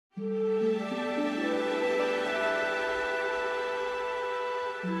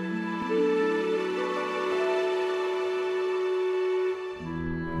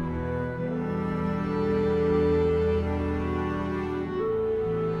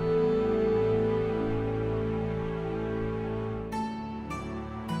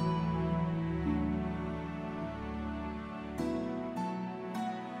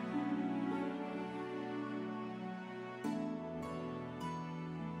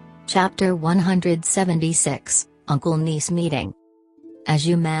Chapter 176, Uncle-Niece Meeting. As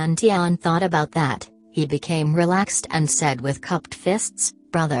Yu Tian thought about that, he became relaxed and said with cupped fists,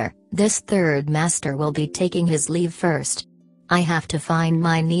 "Brother, this third master will be taking his leave first. I have to find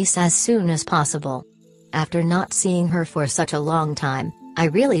my niece as soon as possible. After not seeing her for such a long time, I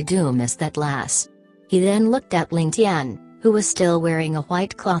really do miss that lass." He then looked at Ling Tian, who was still wearing a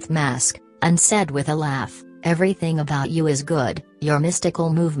white cloth mask, and said with a laugh, "Everything about you is good, your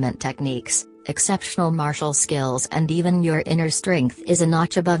mystical movement techniques, exceptional martial skills, and even your inner strength is a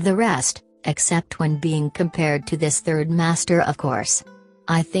notch above the rest, except when being compared to this third master, of course.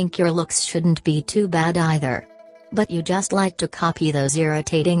 I think your looks shouldn't be too bad either. But you just like to copy those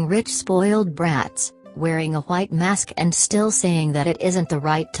irritating rich spoiled brats, wearing a white mask and still saying that it isn't the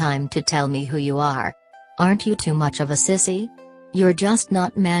right time to tell me who you are. Aren't you too much of a sissy? You're just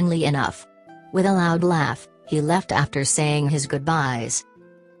not manly enough." With a loud laugh, he left after saying his goodbyes.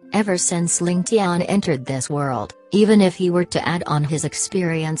 Ever since Ling Tian entered this world, even if he were to add on his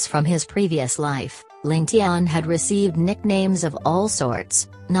experience from his previous life, Ling Tian had received nicknames of all sorts,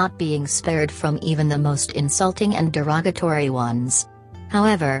 not being spared from even the most insulting and derogatory ones.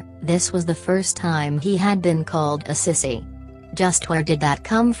 However, this was the first time he had been called a sissy. Just where did that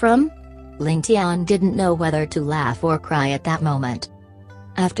come from? Ling Tian didn't know whether to laugh or cry at that moment.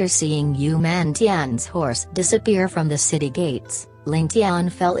 After seeing Yu Tian's horse disappear from the city gates, Ling Tian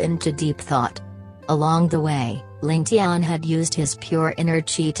fell into deep thought. Along the way, Ling Tian had used his pure inner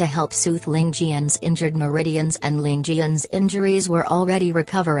qi to help soothe Ling Jian's injured meridians, and Ling Jian's injuries were already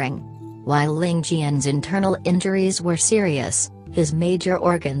recovering. While Ling Jian's internal injuries were serious, his major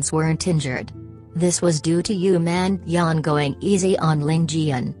organs weren't injured. This was due to Yu Tian going easy on Ling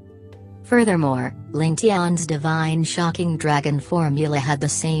Jian. Furthermore, Ling Tian's divine shocking dragon formula had the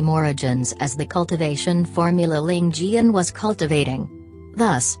same origins as the cultivation formula Ling Jian was cultivating.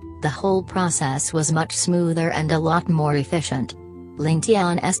 Thus, the whole process was much smoother and a lot more efficient. Ling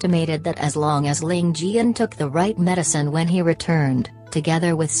Tian estimated that as long as Ling Jian took the right medicine when he returned,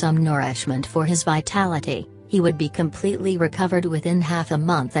 together with some nourishment for his vitality, he would be completely recovered within half a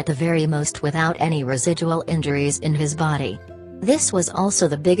month at the very most without any residual injuries in his body. This was also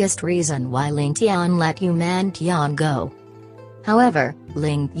the biggest reason why Ling Tian let Yu Tian go. However,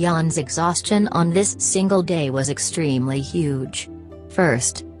 Ling Tian's exhaustion on this single day was extremely huge.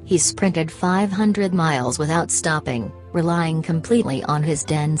 First, he sprinted 500 miles without stopping, relying completely on his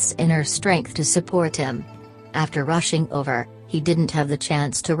dense inner strength to support him. After rushing over, he didn't have the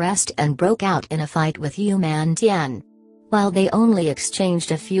chance to rest and broke out in a fight with Yu Tian. While they only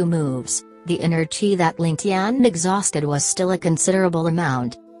exchanged a few moves, the inner qi that Ling Tian exhausted was still a considerable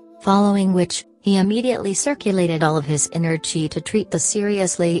amount. Following which, he immediately circulated all of his inner qi to treat the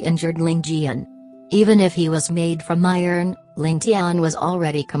seriously injured Ling Jian. Even if he was made from iron, Ling Tian was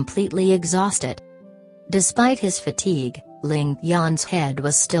already completely exhausted. Despite his fatigue, Ling Tian's head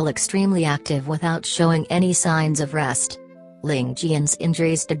was still extremely active without showing any signs of rest. Ling Jian's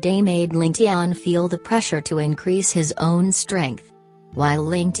injuries today made Ling Tian feel the pressure to increase his own strength. While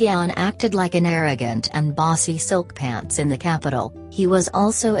Ling Tian acted like an arrogant and bossy silk pants in the capital, he was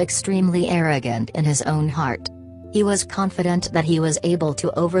also extremely arrogant in his own heart. He was confident that he was able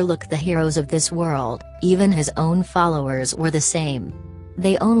to overlook the heroes of this world, even his own followers were the same.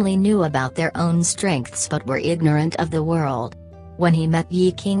 They only knew about their own strengths but were ignorant of the world. When he met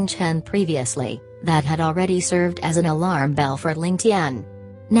Yi Qingchen previously, that had already served as an alarm bell for Ling Tian.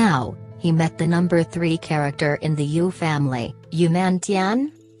 Now, he met the number 3 character in the Yu family, Yu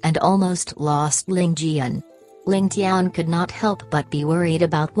Tian, and almost lost Ling Jian. Ling Tian could not help but be worried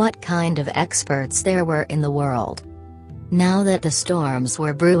about what kind of experts there were in the world. Now that the storms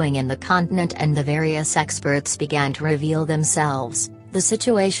were brewing in the continent and the various experts began to reveal themselves, the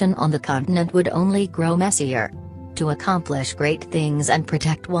situation on the continent would only grow messier. To accomplish great things and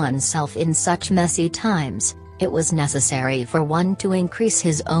protect oneself in such messy times, it was necessary for one to increase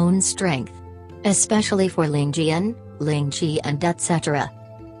his own strength. Especially for Ling Jian, Ling Qi and etc.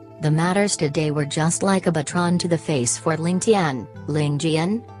 The matters today were just like a baton to the face for Ling Tian, Ling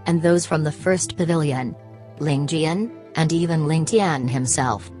Jian, and those from the first pavilion. Ling Jian, and even Ling Tian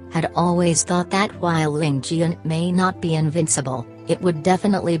himself, had always thought that while Ling Jian may not be invincible, it would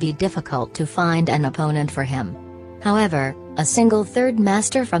definitely be difficult to find an opponent for him. However, a single third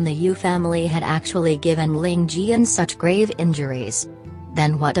master from the Yu family had actually given Ling Jian such grave injuries.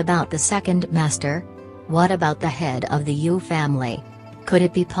 Then what about the second master? What about the head of the Yu family? Could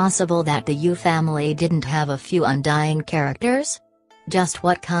it be possible that the Yu family didn't have a few undying characters? Just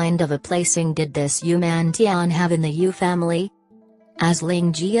what kind of a placing did this Yu Tian have in the Yu family? As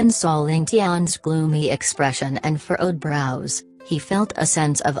Ling Jian saw Ling Tian's gloomy expression and furrowed brows, He felt a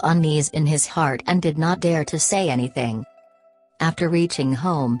sense of unease in his heart and did not dare to say anything. After reaching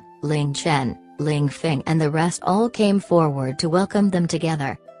home, Ling Tian, Ling Feng and the rest all came forward to welcome them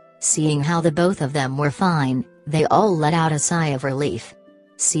together. Seeing how the both of them were fine, they all let out a sigh of relief.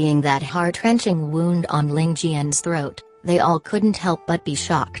 Seeing that heart-wrenching wound on Ling Tian's throat, they all couldn't help but be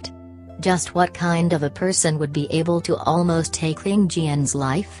shocked. Just what kind of a person would be able to almost take Ling Tian's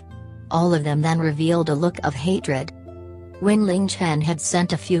life? All of them then revealed a look of hatred. When Ling Tian had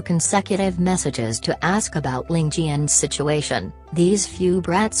sent a few consecutive messages to ask about Ling Tian's situation, these few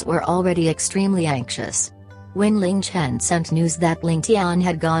brats were already extremely anxious. When Ling Tian sent news that Ling Tian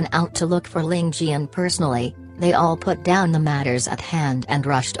had gone out to look for Ling Tian personally, they all put down the matters at hand and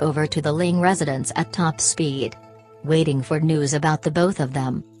rushed over to the Ling residence at top speed. Waiting for news about the both of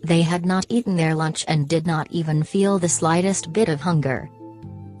them, they had not eaten their lunch and did not even feel the slightest bit of hunger.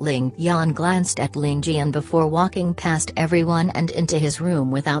 Ling Tian glanced at Ling Tian before walking past everyone and into his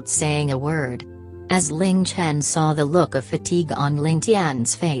room without saying a word. As Ling Tian saw the look of fatigue on Ling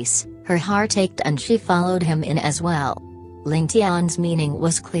Tian's face, her heart ached and she followed him in as well. Ling Tian's meaning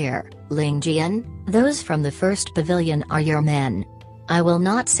was clear: Ling Tian, those from the first pavilion are your men. I will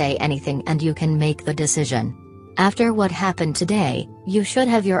not say anything and you can make the decision. After what happened today, you should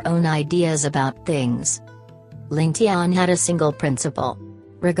have your own ideas about things. Ling Tian had a single principle.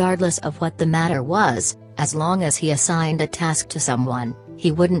 Regardless of what the matter was, as long as he assigned a task to someone,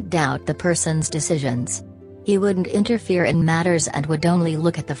 he wouldn't doubt the person's decisions. He wouldn't interfere in matters and would only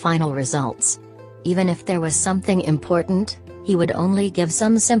look at the final results. Even if there was something important, he would only give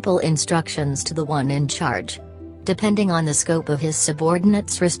some simple instructions to the one in charge. Depending on the scope of his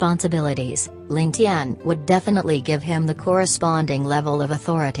subordinate's responsibilities, Ling Tian would definitely give him the corresponding level of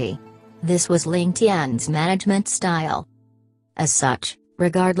authority. This was Ling Tian's management style. As such,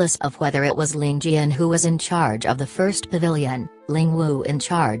 regardless of whether it was Ling Tian who was in charge of the first pavilion, Ling Wu in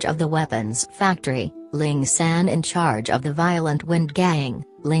charge of the weapons factory, Ling San in charge of the violent wind gang,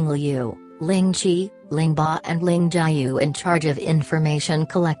 Ling Liu, Ling Qi, Ling Ba and Ling Jiayu in charge of information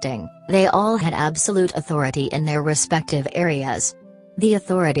collecting, they all had absolute authority in their respective areas. The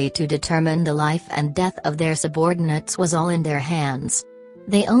authority to determine the life and death of their subordinates was all in their hands.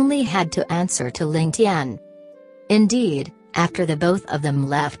 They only had to answer to Ling Tian. Indeed, after the both of them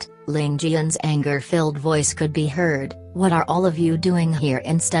left, Ling Tian's anger-filled voice could be heard: "What are all of you doing here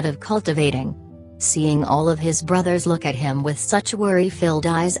instead of cultivating?" Seeing all of his brothers look at him with such worry-filled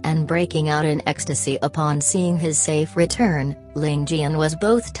eyes and breaking out in ecstasy upon seeing his safe return, Ling Tian was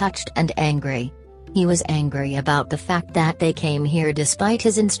both touched and angry. He was angry about the fact that they came here despite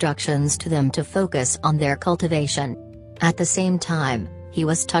his instructions to them to focus on their cultivation. At the same time, he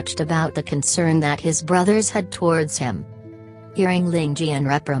was touched about the concern that his brothers had towards him. Hearing Ling Tian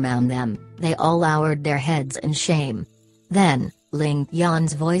reprimand them, they all lowered their heads in shame. Then, Ling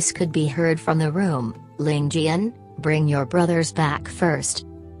Tian's voice could be heard from the room: "Ling Tian, bring your brothers back first.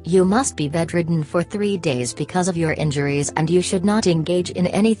 You must be bedridden for 3 days because of your injuries and you should not engage in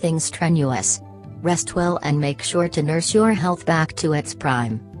anything strenuous. Rest well and make sure to nurse your health back to its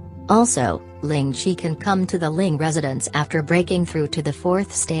prime. Also, Ling Qi can come to the Ling residence after breaking through to the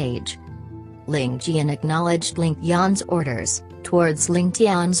 4th stage." Ling Tian acknowledged Ling Tian's orders. Towards Ling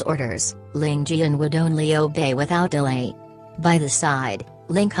Tian's orders, Ling Tian would only obey without delay. By the side,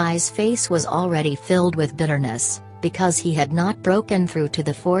 Ling Kai's face was already filled with bitterness, because he had not broken through to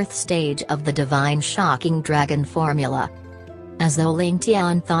the 4th stage of the Divine Shocking Dragon formula. As though Ling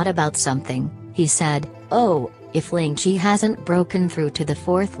Tian thought about something, he said, "Oh, if Ling Qi hasn't broken through to the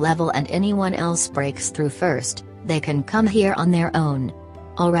 4th level and anyone else breaks through first, they can come here on their own.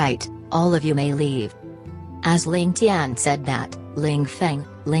 Alright, all of you may leave." As Ling Tian said that, Ling Feng,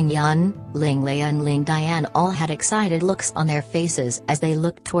 Ling Yan, Ling Lei and Ling Dian all had excited looks on their faces as they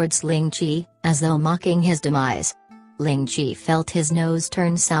looked towards Ling Qi, as though mocking his demise. Ling Qi felt his nose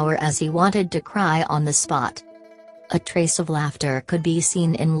turn sour as he wanted to cry on the spot. A trace of laughter could be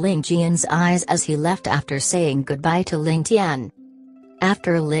seen in Ling Tian's eyes as he left after saying goodbye to Ling Tian.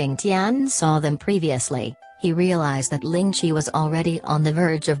 After Ling Tian saw them previously, he realized that Ling Qi was already on the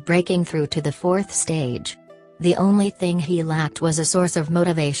verge of breaking through to the 4th stage. The only thing he lacked was a source of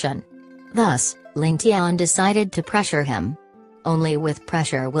motivation. Thus, Ling Tian decided to pressure him. Only with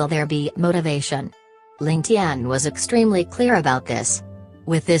pressure will there be motivation. Ling Tian was extremely clear about this.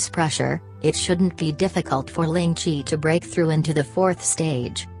 With this pressure, it shouldn't be difficult for Ling Qi to break through into the 4th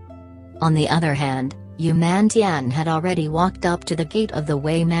stage. On the other hand, Yuman Tian had already walked up to the gate of the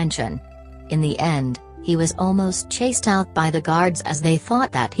Wei mansion. In the end, he was almost chased out by the guards as they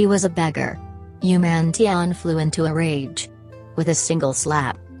thought that he was a beggar. Yuman Tian flew into a rage. With a single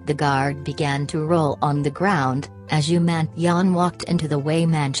slap, The guard began to roll on the ground, as Yu Man-tian walked into the Wei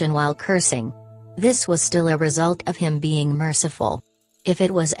mansion while cursing. This was still a result of him being merciful. If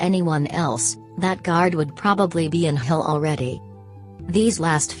it was anyone else, that guard would probably be in hell already. These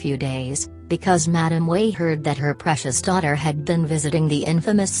last few days, because Madame Wei heard that her precious daughter had been visiting the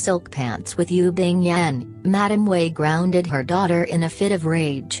infamous silk pants with Yu Bingyan, Madame Wei grounded her daughter in a fit of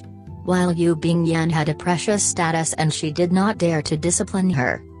rage. While Yu Bingyan had a precious status and she did not dare to discipline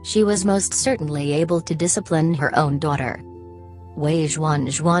her, she was most certainly able to discipline her own daughter. Wei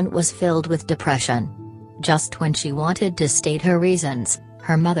Zhuan was filled with depression. Just when she wanted to state her reasons,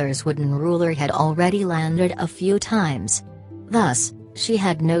 her mother's wooden ruler had already landed a few times. Thus, she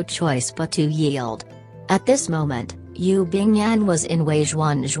had no choice but to yield. At this moment, Yu Bingyan was in Wei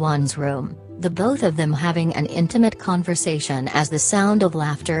Zhuan's room, the both of them having an intimate conversation as the sound of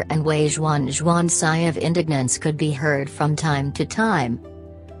laughter and Wei Zhuan's sigh of indignance could be heard from time to time.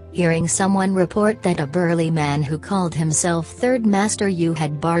 Hearing someone report that a burly man who called himself Third Master Yu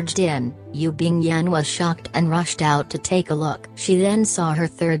had barged in, Yu Bingyan was shocked and rushed out to take a look. She then saw her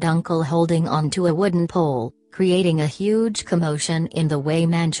third uncle holding onto a wooden pole, creating a huge commotion in the Wei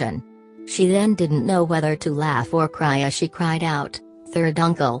mansion. She then didn't know whether to laugh or cry as she cried out, "Third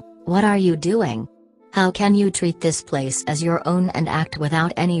uncle, what are you doing? How can you treat this place as your own and act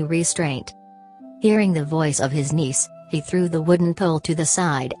without any restraint?" Hearing the voice of his niece, he threw the wooden pole to the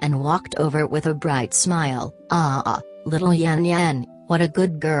side and walked over with a bright smile. "Ah, little Yan Yan, what a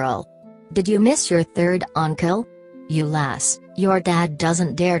good girl. Did you miss your third uncle? You lass, your dad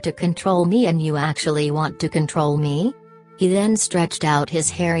doesn't dare to control me and you actually want to control me?" He then stretched out his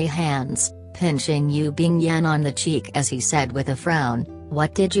hairy hands, pinching Yu Bingyan on the cheek as he said with a frown,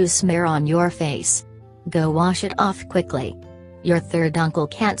 "What did you smear on your face? Go wash it off quickly. Your third uncle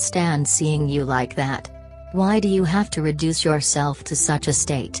can't stand seeing you like that. Why do you have to reduce yourself to such a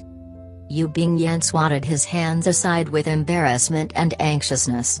state?" Yu Bingyan swatted his hands aside with embarrassment and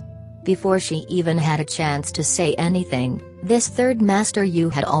anxiousness. Before she even had a chance to say anything, this Third Master Yu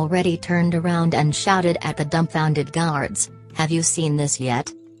had already turned around and shouted at the dumbfounded guards, "Have you seen this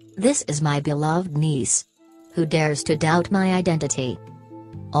yet? This is my beloved niece. Who dares to doubt my identity?"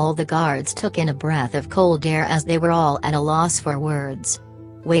 All the guards took in a breath of cold air as they were all at a loss for words.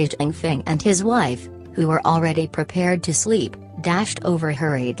 Wei Jingfeng and his wife, who were already prepared to sleep, dashed over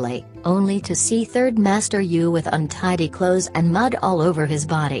hurriedly, only to see Third Master Yu with untidy clothes and mud all over his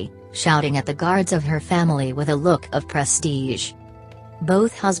body, shouting at the guards of her family with a look of prestige.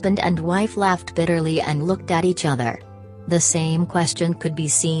 Both husband and wife laughed bitterly and looked at each other. The same question could be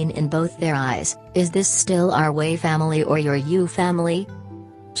seen in both their eyes, "Is this still our Wei family or your Yu family?"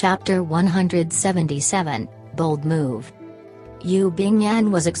 Chapter 177, Bold Move. Yu Bingyan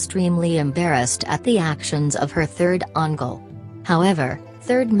was extremely embarrassed at the actions of her third uncle. However,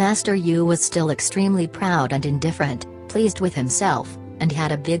 Third Master Yu was still extremely proud and indifferent, pleased with himself, and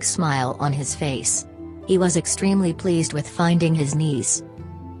had a big smile on his face. He was extremely pleased with finding his niece.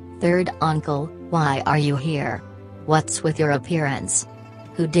 "Third uncle, why are you here? What's with your appearance?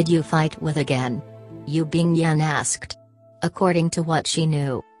 Who did you fight with again?" Yu Bingyan asked. According to what she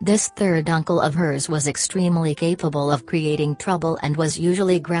knew, this third uncle of hers was extremely capable of creating trouble and was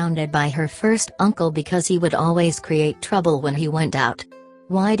usually grounded by her first uncle because he would always create trouble when he went out.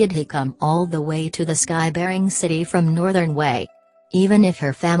 Why did he come all the way to the sky-bearing city from Northern Wei? Even if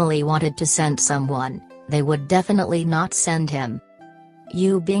her family wanted to send someone, they would definitely not send him.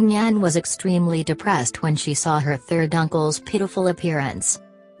 Yu Bingyan was extremely depressed when she saw her third uncle's pitiful appearance.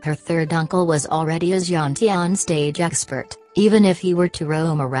 Her third uncle was already a Ling Tian stage expert. Even if he were to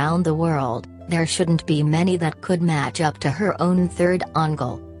roam around the world, there shouldn't be many that could match up to her own third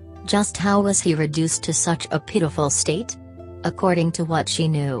uncle. Just how was he reduced to such a pitiful state? According to what she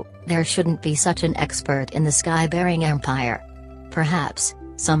knew, there shouldn't be such an expert in the sky-bearing empire. Perhaps,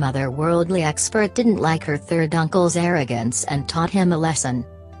 some other worldly expert didn't like her third uncle's arrogance and taught him a lesson.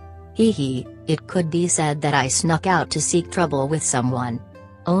 It could be said that I snuck out to seek trouble with someone.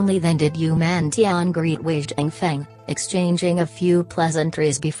 Only then did Yu Man-tian greet Wei Jingfeng, exchanging a few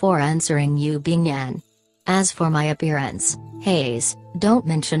pleasantries before answering Yu Bingyan. "As for my appearance, Hayes, don't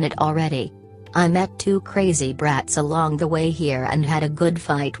mention it already. I met two crazy brats along the way here and had a good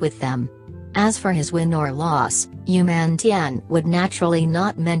fight with them. As for his win or loss, Yu Man-tian would naturally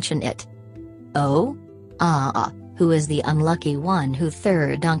not mention it." "Oh? Who is the unlucky one who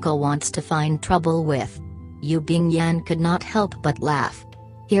third uncle wants to find trouble with?" Yu Bingyan could not help but laugh.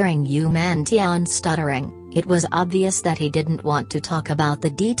 Hearing Yu Man-tian stuttering, it was obvious that he didn't want to talk about the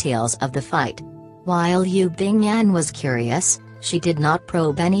details of the fight. While Yu Bingyan was curious, she did not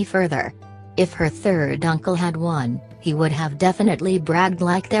probe any further. If her third uncle had won, he would have definitely bragged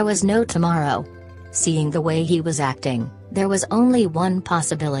like there was no tomorrow. Seeing the way he was acting, there was only one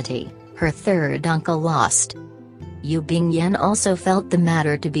possibility: her third uncle lost. Yu Bingyan also felt the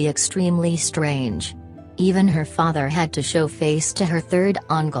matter to be extremely strange. Even her father had to show face to her third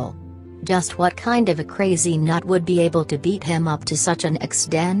uncle. Just what kind of a crazy nut would be able to beat him up to such an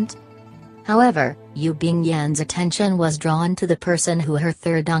extent? However, Yu Bingyan's attention was drawn to the person who her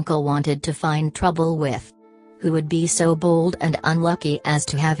third uncle wanted to find trouble with. Who would be so bold and unlucky as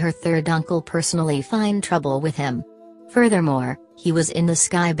to have her third uncle personally find trouble with him? Furthermore, he was in the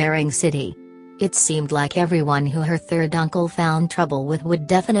sky-bearing city. It seemed like everyone who her third uncle found trouble with would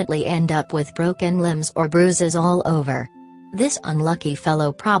definitely end up with broken limbs or bruises all over. This unlucky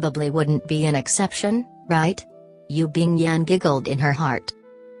fellow probably wouldn't be an exception, right? Yu Bingyan giggled in her heart.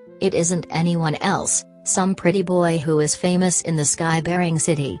 It isn't anyone else, some pretty boy who is famous in the sky-bearing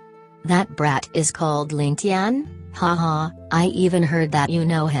city. That brat is called Ling Tian? Haha, I even heard that you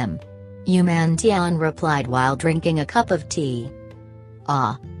know him. Yu Tian replied while drinking a cup of tea.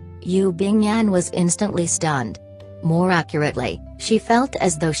 Ah. Yu Bingyan was instantly stunned. More accurately, she felt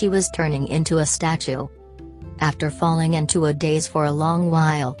as though she was turning into a statue. After falling into a daze for a long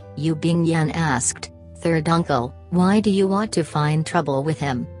while, Yu Bingyan asked, "Third uncle, why do you want to find trouble with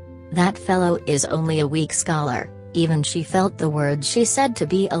him? That fellow is only a weak scholar." Even she felt the words she said to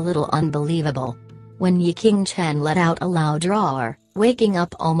be a little unbelievable. When YiQingchen let out a loud roar, waking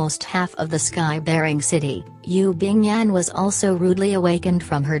up almost half of the sky-bearing city, Yu Bingyan was also rudely awakened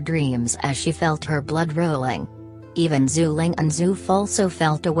from her dreams as she felt her blood rolling. Even Zhu Ling and Zhu Fu also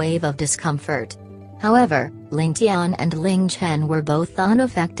felt a wave of discomfort. However, Ling Tian and Ling Chen were both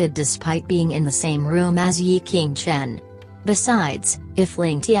unaffected despite being in the same room as YiQingchen. Besides, if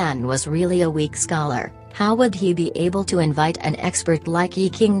Ling Tian was really a weak scholar, how would he be able to invite an expert like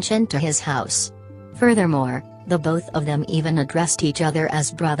YiQingchen to his house? Furthermore, the both of them even addressed each other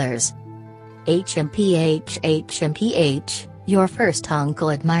as brothers. HMPH, your first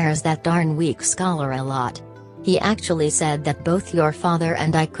uncle admires that darn weak scholar a lot. He actually said that both your father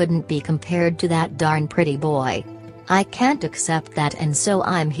and I couldn't be compared to that darn pretty boy. I can't accept that, and so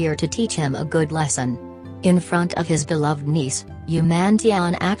I'm here to teach him a good lesson. In front of his beloved niece, Yu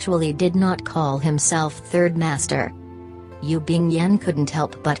Tian actually did not call himself third master. Yu Bingyan couldn't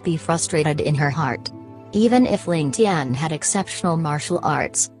help but be frustrated in her heart. Even if Ling Tian had exceptional martial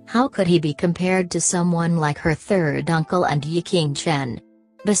arts, how could he be compared to someone like her third uncle and YiQingchen?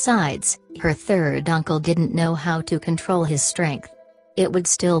 Besides, her third uncle didn't know how to control his strength. It would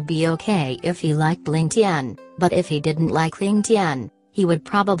still be okay if he liked Ling Tian, but if he didn't like Ling Tian, he would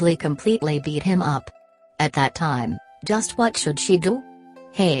probably completely beat him up. At that time, just what should she do?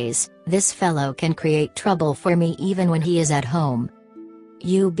 Haze, this fellow can create trouble for me even when he is at home.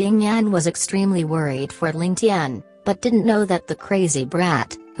 Yu Bingyan was extremely worried for Ling Tian, but didn't know that the crazy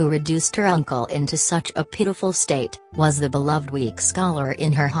brat, who reduced her uncle into such a pitiful state, was the beloved weak scholar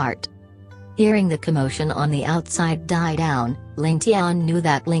in her heart. Hearing the commotion on the outside die down, Ling Tian knew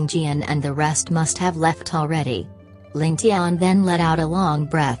that Ling Jian and the rest must have left already. Ling Tian then let out a long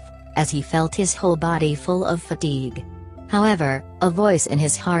breath, as he felt his whole body full of fatigue. However, a voice in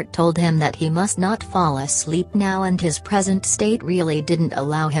his heart told him that he must not fall asleep now, and his present state really didn't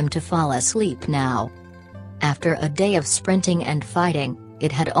allow him to fall asleep now. After a day of sprinting and fighting,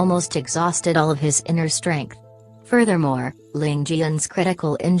 it had almost exhausted all of his inner strength. Furthermore, Ling Jian's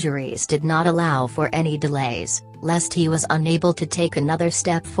critical injuries did not allow for any delays, lest he was unable to take another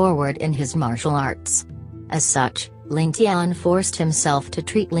step forward in his martial arts. As such, Ling Tian forced himself to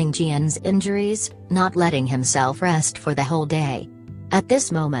treat Ling Jian's injuries, not letting himself rest for the whole day. At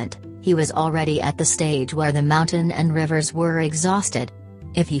this moment, he was already at the stage where the mountain and rivers were exhausted.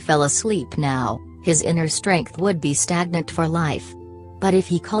 If he fell asleep now, his inner strength would be stagnant for life. But if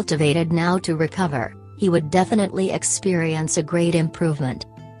he cultivated now to recover, he would definitely experience a great improvement.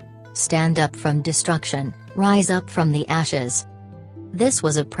 Stand up from destruction, rise up from the ashes. This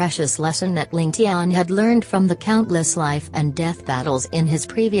was a precious lesson that Ling Tian had learned from the countless life and death battles in his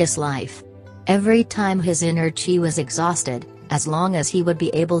previous life. Every time his inner chi was exhausted, as long as he would be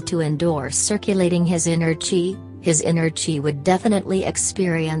able to endure circulating his inner chi would definitely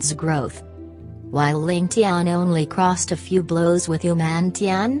experience growth. While Ling Tian only crossed a few blows with Yu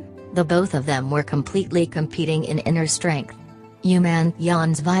Tian, the both of them were completely competing in inner strength. Yu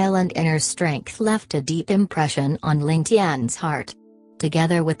Tian's violent inner strength left a deep impression on Ling Tian's heart.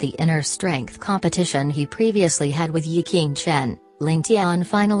 Together with the inner strength competition he previously had with YiQingchen, Ling Tian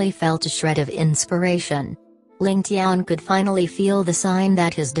finally felt a shred of inspiration. Ling Tian could finally feel the sign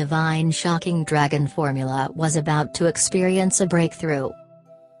that his divine shocking dragon formula was about to experience a breakthrough.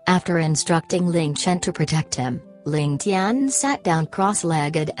 After instructing Ling Chen to protect him, Ling Tian sat down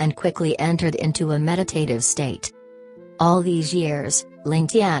cross-legged and quickly entered into a meditative state. All these years, Ling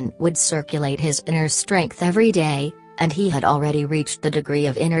Tian would circulate his inner strength every day, and he had already reached the degree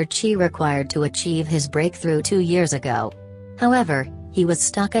of inner chi required to achieve his breakthrough 2 years ago. However, he was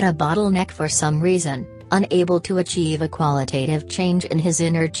stuck at a bottleneck for some reason, unable to achieve a qualitative change in his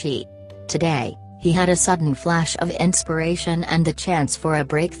inner chi. Today, he had a sudden flash of inspiration and the chance for a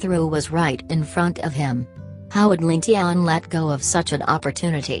breakthrough was right in front of him. How would Ling Tian let go of such an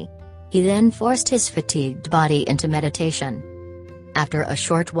opportunity? He then forced his fatigued body into meditation. After a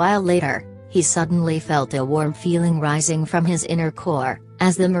short while later, he suddenly felt a warm feeling rising from his inner core,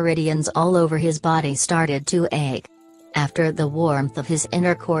 as the meridians all over his body started to ache. After the warmth of his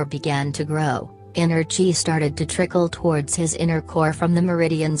inner core began to grow, inner chi started to trickle towards his inner core from the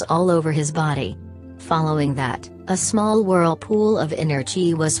meridians all over his body. Following that, a small whirlpool of inner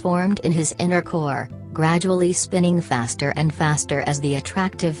chi was formed in his inner core, gradually spinning faster and faster as the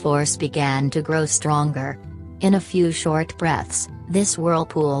attractive force began to grow stronger. In a few short breaths, this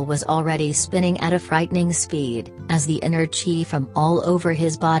whirlpool was already spinning at a frightening speed, as the inner chi from all over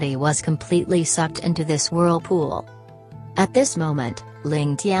his body was completely sucked into this whirlpool. At this moment,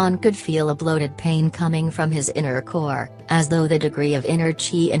 Ling Tian could feel a bloated pain coming from his inner core, as though the degree of inner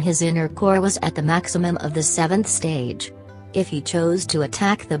chi in his inner core was at the maximum of the 7th stage. If he chose to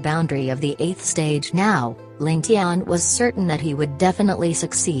attack the boundary of the 8th stage now, Ling Tian was certain that he would definitely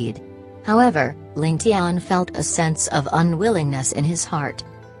succeed. However, Ling Tian felt a sense of unwillingness in his heart.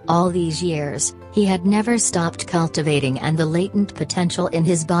 All these years, he had never stopped cultivating and the latent potential in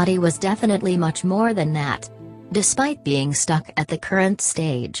his body was definitely much more than that. Despite being stuck at the current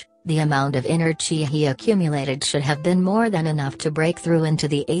stage, the amount of inner chi he accumulated should have been more than enough to break through into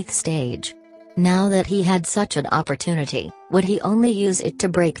the 8th stage. Now that he had such an opportunity, would he only use it to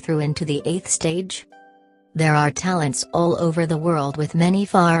break through into the 8th stage? There are talents all over the world with many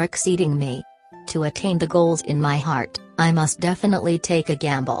far exceeding me. To attain the goals in my heart, I must definitely take a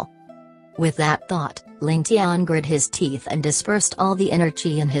gamble. With that thought, Ling Tian grit his teeth and dispersed all the inner chi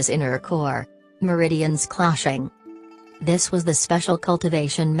in his inner core. Meridians clashing. This was the special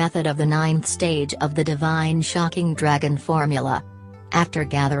cultivation method of the 9th stage of the Divine Shocking Dragon formula. After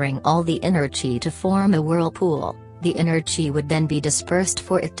gathering all the inner chi to form a whirlpool, the inner chi would then be dispersed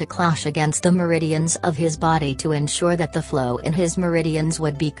for it to clash against the meridians of his body to ensure that the flow in his meridians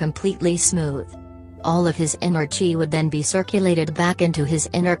would be completely smooth. All of his inner chi would then be circulated back into his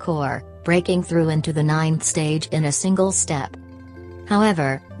inner core, breaking through into the 9th stage in a single step.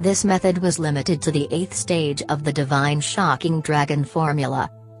 However, this method was limited to the 8th stage of the Divine Shocking Dragon formula.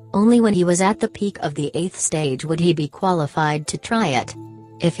 Only when he was at the peak of the 8th stage would he be qualified to try it.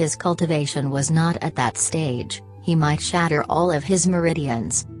 If his cultivation was not at that stage, he might shatter all of his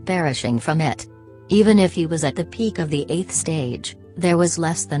meridians, perishing from it. Even if he was at the peak of the 8th stage, there was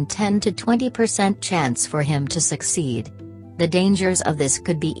less than 10 to 20% chance for him to succeed. The dangers of this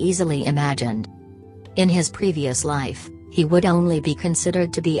could be easily imagined. In his previous life, he would only be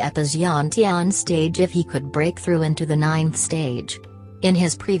considered to be at the Xiantian stage if he could break through into the 9th stage. In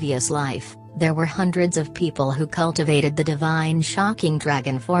his previous life, there were hundreds of people who cultivated the Divine Shocking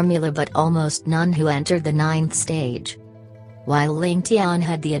Dragon formula but almost none who entered the 9th stage. While Ling Tian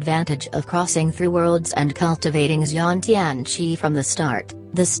had the advantage of crossing through worlds and cultivating Xiantian Qi from the start,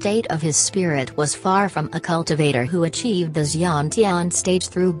 the state of his spirit was far from a cultivator who achieved the Xiantian stage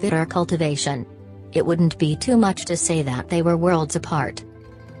through bitter cultivation. It wouldn't be too much to say that they were worlds apart.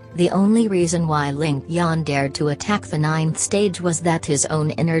 The only reason why Ling Tian dared to attack the 9th stage was that his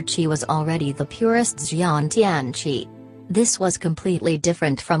own inner chi was already the purest Xiantian Qi. This was completely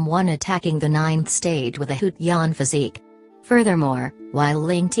different from one attacking the 9th stage with a Huitian physique. Furthermore, while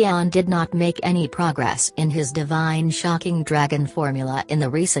Ling Tian did not make any progress in his Divine Shocking Dragon formula in the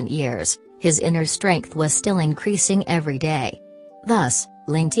recent years, his inner strength was still increasing every day. Thus,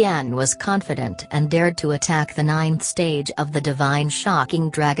 Ling Tian was confident and dared to attack the 9th stage of the Divine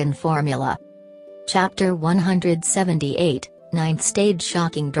Shocking Dragon formula. Chapter 178, 9th Stage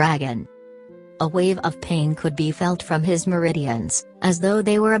Shocking Dragon. A wave of pain could be felt from his meridians, as though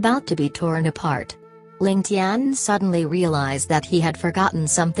they were about to be torn apart. Ling Tian suddenly realized that he had forgotten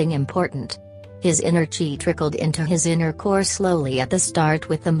something important. His inner chi trickled into his inner core slowly at the start,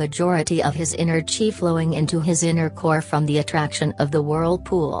 with the majority of his inner chi flowing into his inner core from the attraction of the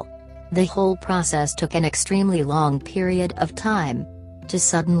whirlpool. The whole process took an extremely long period of time. To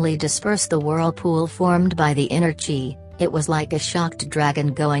suddenly disperse the whirlpool formed by the inner chi, it was like a shocked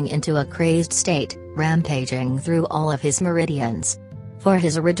dragon going into a crazed state, rampaging through all of his meridians. For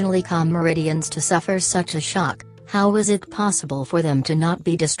his originally calm meridians to suffer such a shock, how was it possible for them to not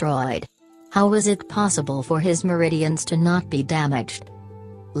be destroyed? How was it possible for his meridians to not be damaged?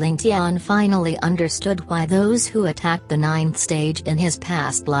 Ling Tian finally understood why those who attacked the 9th stage in his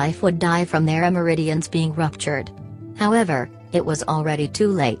past life would die from their meridians being ruptured. However, it was already too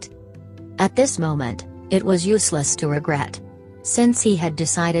late. At this moment, it was useless to regret. Since he had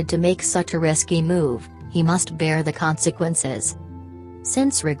decided to make such a risky move, he must bear the consequences.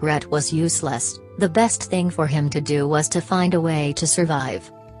 Since regret was useless, the best thing for him to do was to find a way to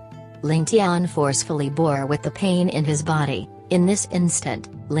survive. Ling Tian forcefully bore with the pain in his body. In this instant,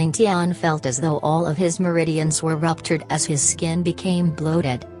 Ling Tian felt as though all of his meridians were ruptured as his skin became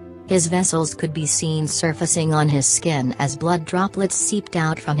bloated. His vessels could be seen surfacing on his skin as blood droplets seeped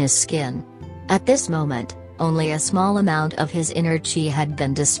out from his skin. At this moment, only a small amount of his inner chi had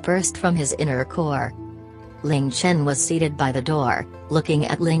been dispersed from his inner core. Ling Chen was seated by the door, looking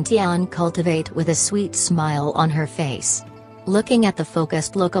at Ling Tian cultivate with a sweet smile on her face. Looking at the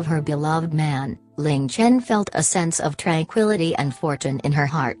focused look of her beloved man, Ling Chen felt a sense of tranquility and fortune in her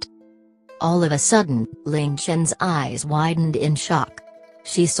heart. All of a sudden, Ling Chen's eyes widened in shock.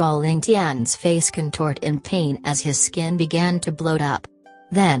 She saw Ling Tian's face contort in pain as his skin began to bloat up.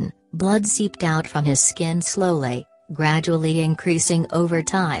 Then, blood seeped out from his skin slowly, gradually increasing over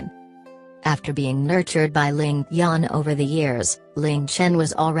time. After being nurtured by Ling Tian over the years, Ling Chen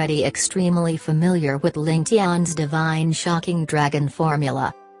was already extremely familiar with Ling Tian's divine shocking dragon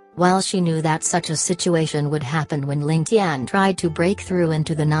formula. While she knew that such a situation would happen when Ling Tian tried to break through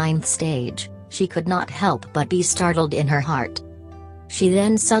into the 9th stage, she could not help but be startled in her heart. She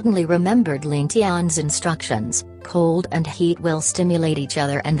then suddenly remembered Ling Tian's instructions: cold and heat will stimulate each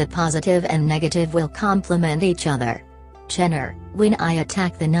other and the positive and negative will complement each other. Chenner, when I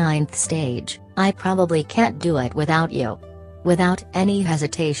attack the 9th stage, I probably can't do it without you. Without any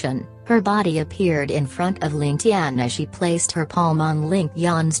hesitation, her body appeared in front of Ling Tian as she placed her palm on Ling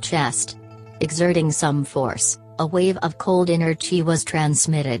Tian's chest. Exerting some force, a wave of cold inner chi was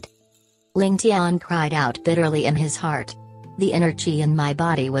transmitted. Ling Tian cried out bitterly in his heart. The inner chi in my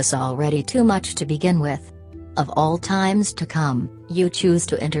body was already too much to begin with. Of all times to come, you choose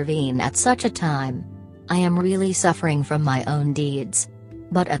to intervene at such a time. I am really suffering from my own deeds.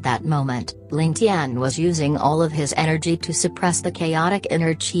 But at that moment, Ling Tian was using all of his energy to suppress the chaotic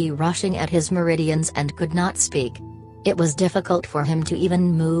inner chi rushing at his meridians and could not speak. It was difficult for him to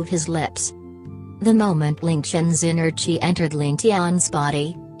even move his lips. The moment Ling Chen's inner chi entered Ling Tian's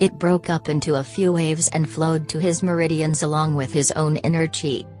body, it broke up into a few waves and flowed to his meridians along with his own inner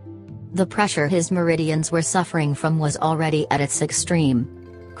chi. The pressure his meridians were suffering from was already at its extreme.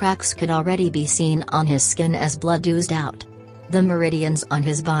 Cracks could already be seen on his skin as blood oozed out. The meridians on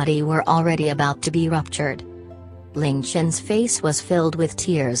his body were already about to be ruptured. Ling Chen's face was filled with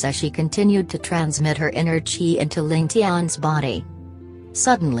tears as she continued to transmit her inner chi into Ling Tian's body.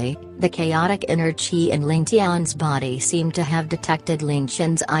 Suddenly, the chaotic inner chi in Ling Tian's body seemed to have detected Ling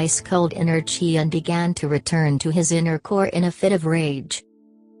Chen's ice-cold inner chi and began to return to his inner core in a fit of rage.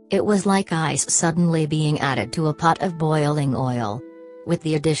 It was like ice suddenly being added to a pot of boiling oil. With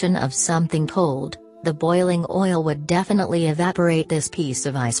the addition of something cold, the boiling oil would definitely evaporate this piece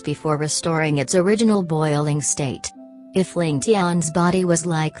of ice before restoring its original boiling state. If Ling Tian's body was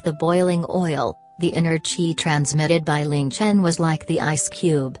like the boiling oil, the inner chi transmitted by Ling Chen was like the ice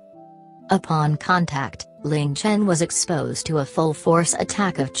cube. Upon contact, Ling Chen was exposed to a full-force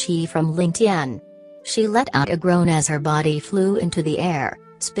attack of chi from Ling Tian. She let out a groan as her body flew into the air,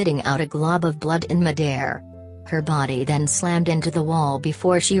 spitting out a glob of blood in midair. Her body then slammed into the wall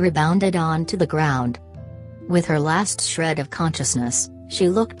before she rebounded onto the ground. With her last shred of consciousness, she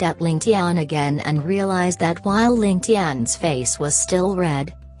looked at Ling Tian again and realized that while Ling Tian's face was still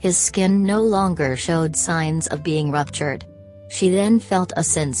red, his skin no longer showed signs of being ruptured. She then felt a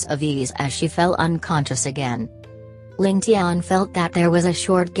sense of ease as she fell unconscious again. Ling Tian felt that there was a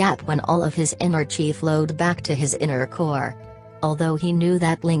short gap when all of his inner chi flowed back to his inner core. Although he knew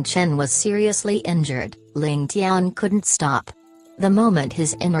that Ling Chen was seriously injured, Ling Tian couldn't stop. The moment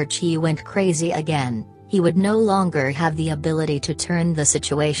his inner chi went crazy again, he would no longer have the ability to turn the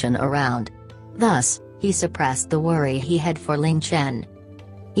situation around. Thus, he suppressed the worry he had for Ling Chen.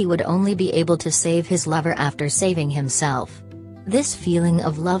 He would only be able to save his lover after saving himself. This feeling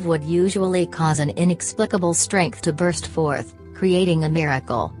of love would usually cause an inexplicable strength to burst forth, creating a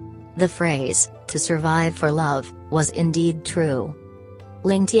miracle. The phrase, "to survive for love," was indeed true.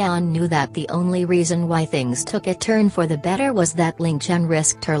 Ling Tian knew that the only reason why things took a turn for the better was that Ling Chen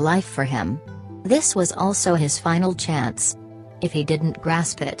risked her life for him. This was also his final chance. If he didn't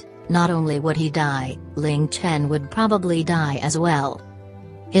grasp it, not only would he die, Ling Chen would probably die as well.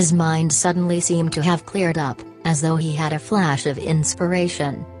 His mind suddenly seemed to have cleared up, as though he had a flash of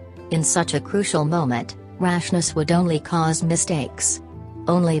inspiration. In such a crucial moment, rashness would only cause mistakes.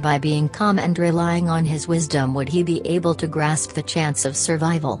 Only by being calm and relying on his wisdom would he be able to grasp the chance of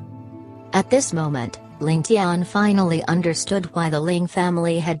survival. At this moment, Ling Tian finally understood why the Ling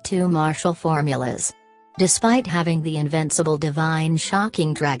family had two martial formulas. Despite having the invincible divine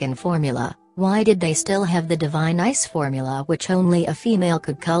shocking dragon formula, why did they still have the divine ice formula which only a female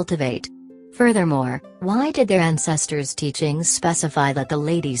could cultivate? Furthermore, why did their ancestors' teachings specify that the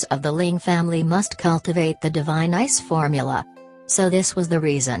ladies of the Ling family must cultivate the divine ice formula? So this was the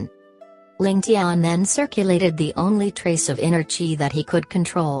reason. Ling Tian then circulated the only trace of inner qi that he could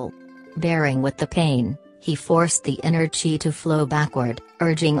control. Bearing with the pain, he forced the inner qi to flow backward,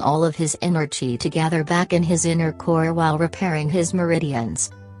 urging all of his inner qi to gather back in his inner core while repairing his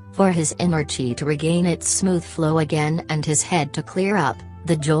meridians. For his inner qi to regain its smooth flow again and his head to clear up,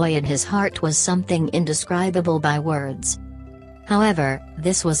 the joy in his heart was something indescribable by words. However,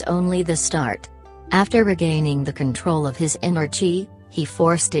 this was only the start. After regaining the control of his inner qi, he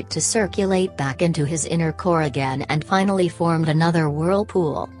forced it to circulate back into his inner core again and finally formed another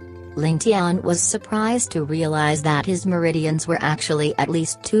whirlpool. Ling Tian was surprised to realize that his meridians were actually at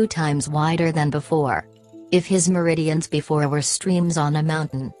least 2 times wider than before. If his meridians before were streams on a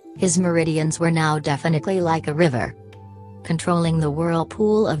mountain, his meridians were now definitely like a river. Controlling the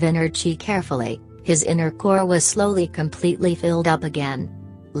whirlpool of inner qi carefully, his inner core was slowly completely filled up again.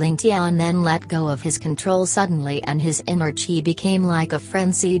 Ling Tian then let go of his control suddenly and his inner qi became like a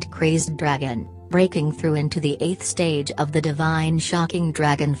frenzied crazed dragon, breaking through into the 8th stage of the divine shocking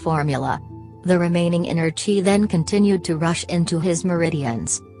dragon formula. The remaining inner qi then continued to rush into his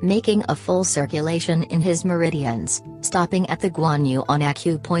meridians, making a full circulation in his meridians, stopping at the Guanyu on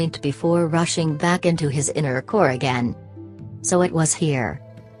acupoint before rushing back into his inner core again. So it was here.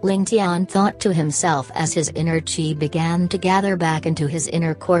 Ling Tian thought to himself as his inner qi began to gather back into his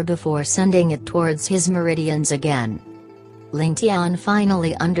inner core before sending it towards his meridians again. Ling Tian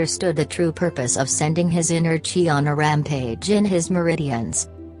finally understood the true purpose of sending his inner qi on a rampage in his meridians.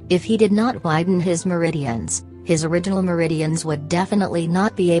 If he did not widen his meridians, his original meridians would definitely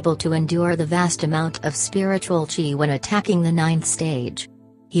not be able to endure the vast amount of spiritual qi when attacking the 9th stage.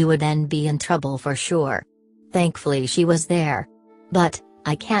 He would then be in trouble for sure. Thankfully she was there. But,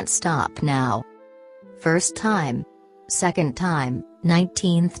 I can't stop now. First time. Second time,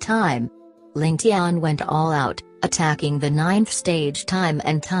 19th time. Ling Tian went all out, attacking the 9th stage time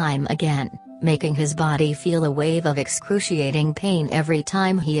and time again, making his body feel a wave of excruciating pain every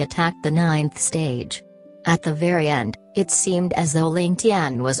time he attacked the 9th stage. At the very end, it seemed as though Ling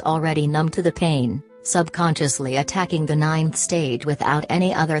Tian was already numb to the pain, subconsciously attacking the 9th stage without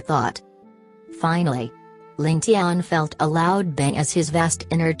any other thought. Finally, Ling Tian felt a loud bang as his vast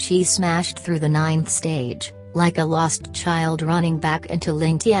inner qi smashed through the 9th stage, like a lost child running back into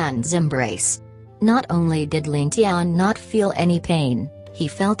Ling Tian's embrace. Not only did Ling Tian not feel any pain, he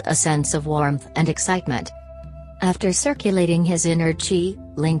felt a sense of warmth and excitement. After circulating his inner qi,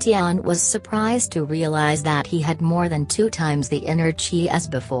 Ling Tian was surprised to realize that he had more than 2 times the inner qi as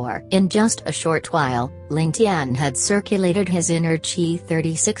before. In just a short while, Ling Tian had circulated his inner qi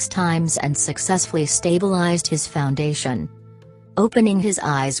 36 times and successfully stabilized his foundation. Opening his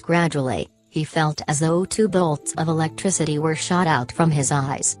eyes gradually, he felt as though 2 bolts of electricity were shot out from his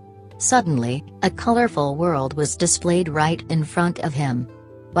eyes. Suddenly, a colorful world was displayed right in front of him.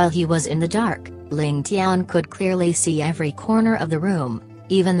 While he was in the dark, Ling Tian could clearly see every corner of the room,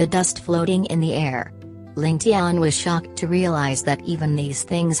 even the dust floating in the air. Ling Tian was shocked to realize that even these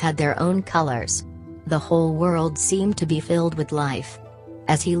things had their own colors. The whole world seemed to be filled with life.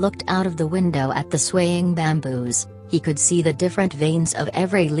 As he looked out of the window at the swaying bamboos, he could see the different veins of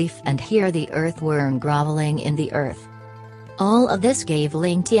every leaf and hear the earthworm groveling in the earth. All of this gave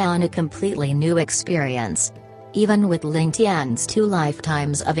Ling Tian a completely new experience. Even with Ling Tian's 2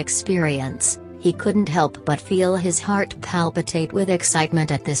 lifetimes of experience, he couldn't help but feel his heart palpitate with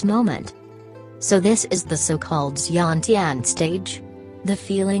excitement at this moment. So this is the so-called Xiantian stage? The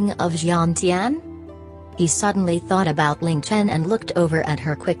feeling of Xiantian? He suddenly thought about Ling Chen and looked over at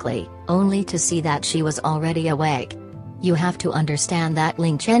her quickly, only to see that she was already awake. You have to understand that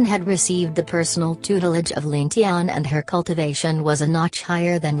Ling Chen had received the personal tutelage of Ling Tian and her cultivation was a notch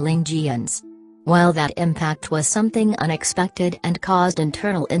higher than Ling Jian's. While that impact was something unexpected and caused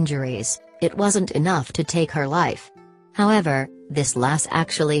internal injuries, it wasn't enough to take her life. However, this lass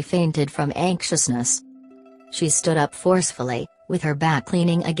actually fainted from anxiousness. She stood up forcefully, with her back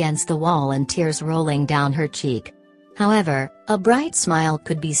leaning against the wall and tears rolling down her cheek. However, a bright smile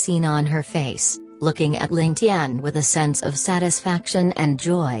could be seen on her face, looking at Ling Tian with a sense of satisfaction and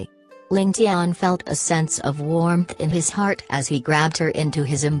joy. Ling Tian felt a sense of warmth in his heart as he grabbed her into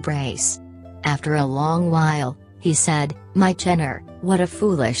his embrace. After a long while, he said, "My Chen'er, what a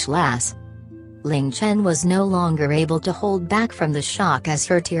foolish lass." Ling Chen was no longer able to hold back from the shock as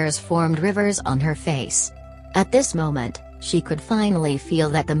her tears formed rivers on her face. At this moment, she could finally feel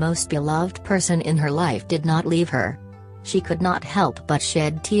that the most beloved person in her life did not leave her. She could not help but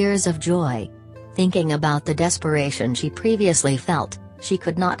shed tears of joy. Thinking about the desperation she previously felt, she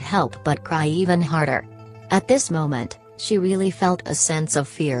could not help but cry even harder. At this moment, she really felt a sense of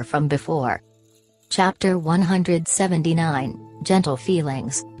fear from before. Chapter 179, Gentle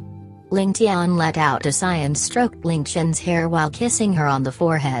Feelings. Ling Tian let out a sigh and stroked Ling Chen's hair while kissing her on the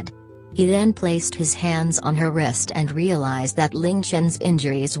forehead. He then placed his hands on her wrist and realized that Ling Chen's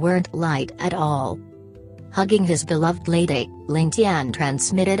injuries weren't light at all. Hugging his beloved lady, Ling Tian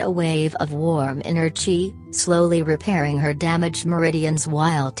transmitted a wave of warm inner chi, slowly repairing her damaged meridians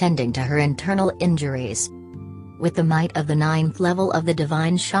while tending to her internal injuries. With the might of the 9th level of the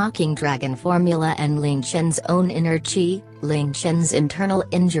Divine Shocking Dragon formula and Ling Chen's own inner chi, Ling Chen's internal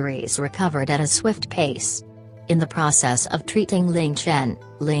injuries recovered at a swift pace. In the process of treating Ling Chen,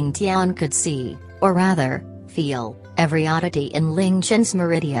 Ling Tian could see, or rather, feel, every oddity in Ling Chen's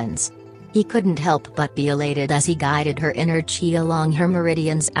meridians. He couldn't help but be elated as he guided her inner chi along her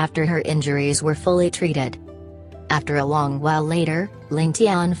meridians after her injuries were fully treated. After a long while later, Ling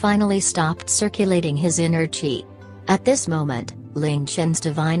Tian finally stopped circulating his inner chi. At this moment, Ling Chen's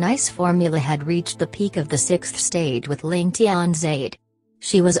Divine Ice formula had reached the peak of the 6th stage with Ling Tian's aid.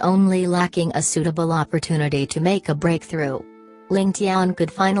 She was only lacking a suitable opportunity to make a breakthrough. Ling Tian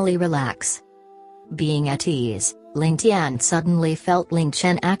could finally relax. Being at ease, Ling Tian suddenly felt Ling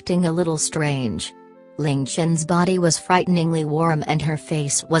Chen acting a little strange. Ling Chen's body was frighteningly warm and her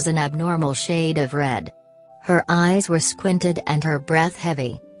face was an abnormal shade of red. Her eyes were squinted and her breath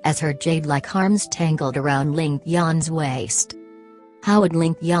heavy, as her jade-like arms tangled around Ling Tian's waist. How would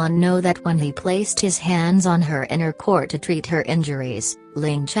Ling Tian know that when he placed his hands on her inner core to treat her injuries,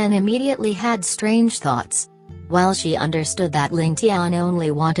 Ling Chen immediately had strange thoughts. While she understood that Ling Tian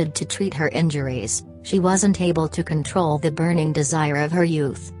only wanted to treat her injuries, she wasn't able to control the burning desire of her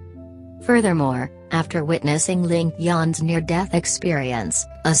youth. Furthermore, after witnessing Ling Tian's near-death experience,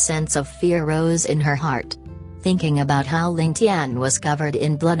 a sense of fear rose in her heart. Thinking about how Ling Tian was covered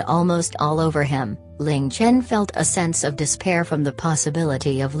in blood almost all over him, Ling Chen felt a sense of despair from the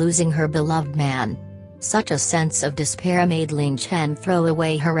possibility of losing her beloved man. Such a sense of despair made Ling Chen throw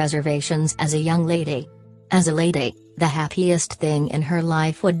away her reservations as a young lady. As a lady, the happiest thing in her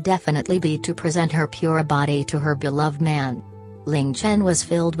life would definitely be to present her pure body to her beloved man. Ling Chen was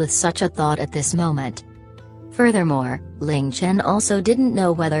filled with such a thought at this moment. Furthermore, Ling Chen also didn't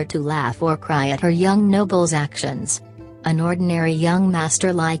know whether to laugh or cry at her young noble's actions. An ordinary young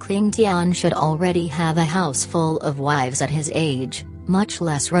master like Ling Tian should already have a house full of wives at his age, much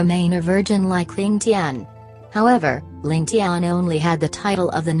less remain a virgin like Ling Tian. However, Ling Tian only had the title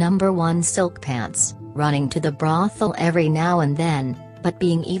of the #1 silk pants, running to the brothel every now and then, but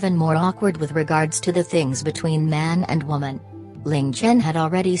being even more awkward with regards to the things between man and woman. Ling Chen had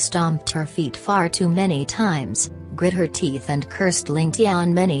already stomped her feet far too many times, grit her teeth and cursed Ling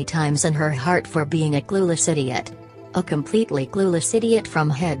Tian many times in her heart for being a clueless idiot. A completely clueless idiot from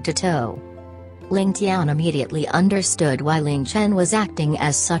head to toe. Ling Tian immediately understood why Ling Chen was acting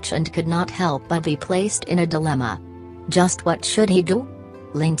as such and could not help but be placed in a dilemma. Just what should he do?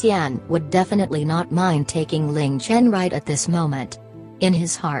 Ling Tian would definitely not mind taking Ling Chen right at this moment. In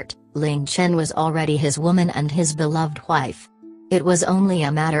his heart, Ling Chen was already his woman and his beloved wife. It was only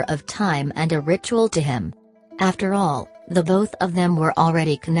a matter of time and a ritual to him. After all, the both of them were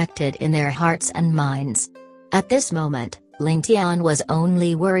already connected in their hearts and minds. At this moment, Ling Tian was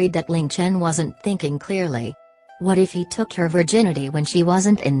only worried that Ling Chen wasn't thinking clearly. What if he took her virginity when she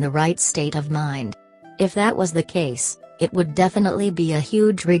wasn't in the right state of mind? If that was the case, it would definitely be a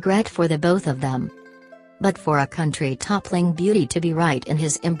huge regret for the both of them. But for a country-toppling beauty to be right in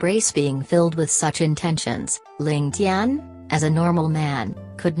his embrace being filled with such intentions, Ling Tian, as a normal man,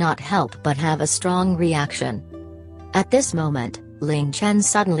 could not help but have a strong reaction. At this moment, Ling Chen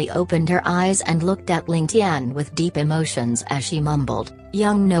suddenly opened her eyes and looked at Ling Tian with deep emotions as she mumbled,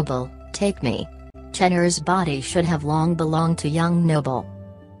 "Young noble, take me." Chen'er's body should have long belonged to young noble.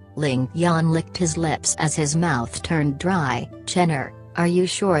 Ling Tian licked his lips as his mouth turned dry. "Chen'er, are you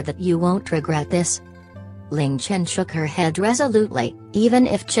sure that you won't regret this?" Ling Chen shook her head resolutely. "Even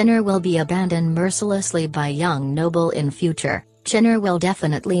if Chen'er will be abandoned mercilessly by young noble in future, Chen'er will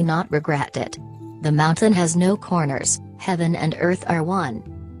definitely not regret it. The mountain has no corners, heaven and earth are one.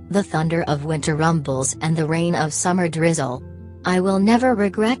 The thunder of winter rumbles and the rain of summer drizzle. I will never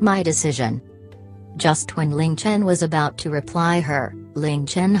regret my decision." Just when Ling Chen was about to reply her, Ling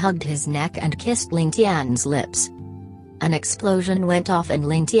Chen hugged his neck and kissed Ling Tian's lips. An explosion went off in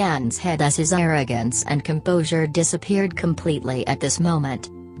Ling Tian's head as his arrogance and composure disappeared completely at this moment.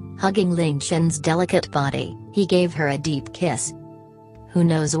 Hugging Ling Chen's delicate body, he gave her a deep kiss. Who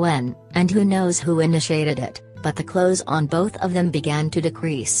knows when, and who knows who initiated it, but the clothes on both of them began to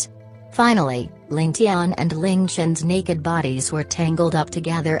decrease. Finally, Ling Tian and Ling Chen's naked bodies were tangled up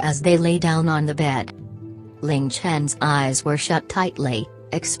together as they lay down on the bed. Ling Chen's eyes were shut tightly,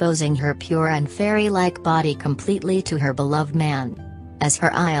 exposing her pure and fairy-like body completely to her beloved man. As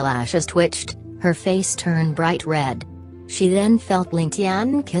her eyelashes twitched, her face turned bright red. She then felt Ling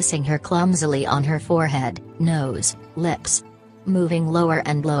Tian kissing her clumsily on her forehead, nose, lips, moving lower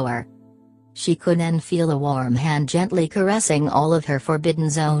and lower. She could then feel a warm hand gently caressing all of her forbidden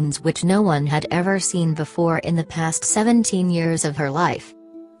zones which no one had ever seen before in the past 17 years of her life.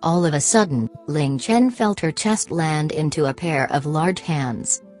 All of a sudden, Ling Chen felt her chest land into a pair of large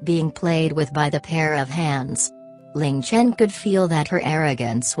hands, being played with by the pair of hands. Ling Chen could feel that her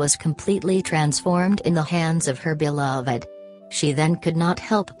arrogance was completely transformed in the hands of her beloved. She then could not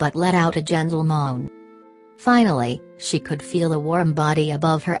help but let out a gentle moan. Finally, she could feel a warm body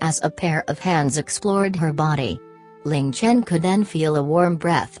above her as a pair of hands explored her body. Ling Chen could then feel a warm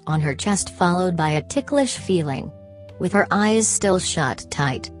breath on her chest followed by a ticklish feeling. With her eyes still shut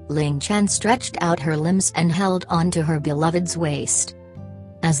tight, Ling Chen stretched out her limbs and held onto her beloved's waist.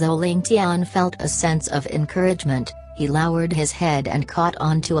 As though Ling Tian felt a sense of encouragement, he lowered his head and caught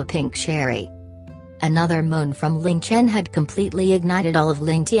onto a pink cherry. Another moan from Ling Chen had completely ignited all of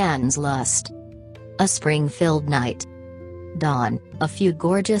Ling Tian's lust. A spring-filled night. Dawn, a few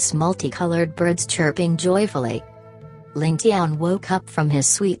gorgeous multicolored birds chirping joyfully. Ling Tian woke up from his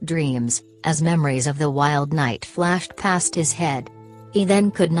sweet dreams, as memories of the wild night flashed past his head. He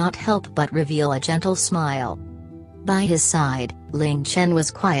then could not help but reveal a gentle smile. By his side, Ling Chen was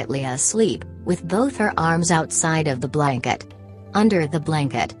quietly asleep, with both her arms outside of the blanket. Under the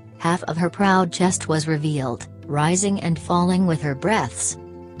blanket, half of her proud chest was revealed, rising and falling with her breaths.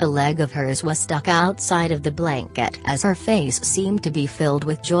 A leg of hers was stuck outside of the blanket as her face seemed to be filled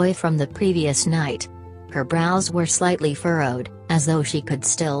with joy from the previous night. Her brows were slightly furrowed, as though she could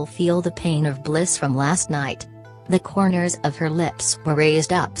still feel the pain of bliss from last night. The corners of her lips were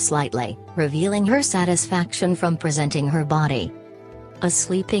raised up slightly, revealing her satisfaction from presenting her body. A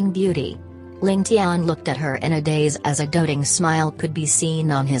sleeping beauty. Ling Tian looked at her in a daze as a doting smile could be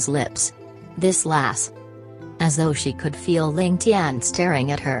seen on his lips. This lass. As though she could feel Ling Tian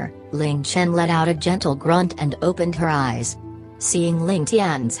staring at her, Ling Chen let out a gentle grunt and opened her eyes. Seeing Ling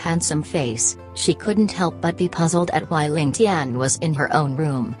Tian's handsome face, she couldn't help but be puzzled at why Ling Tian was in her own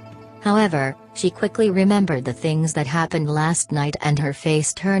room. However, she quickly remembered the things that happened last night and her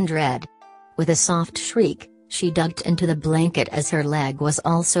face turned red. With a soft shriek, she dug into the blanket as her leg was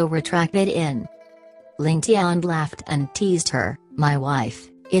also retracted in. Ling Tian laughed and teased her, "My wife,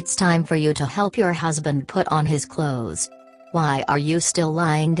 it's time for you to help your husband put on his clothes. Why are you still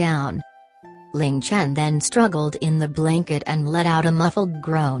lying down?" Ling Chen then struggled in the blanket and let out a muffled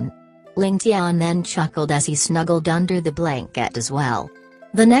groan. Ling Tian then chuckled as he snuggled under the blanket as well.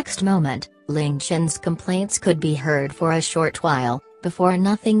 The next moment, Ling Chen's complaints could be heard for a short while, before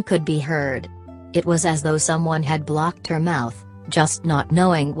nothing could be heard. It was as though someone had blocked her mouth, just not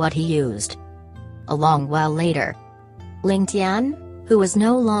knowing what he used. A long while later, Ling Tian, who was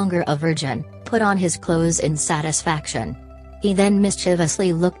no longer a virgin, put on his clothes in satisfaction. He then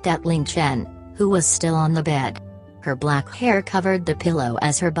mischievously looked at Ling Chen, who was still on the bed. Her black hair covered the pillow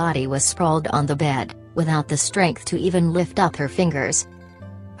as her body was sprawled on the bed, without the strength to even lift up her fingers.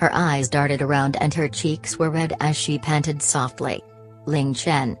 Her eyes darted around and her cheeks were red as she panted softly. Ling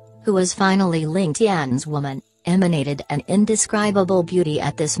Chen, who was finally Ling Tian's woman, emanated an indescribable beauty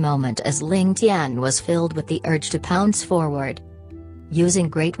at this moment as Ling Tian was filled with the urge to pounce forward. Using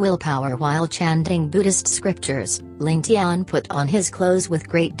great willpower while chanting Buddhist scriptures, Ling Tian put on his clothes with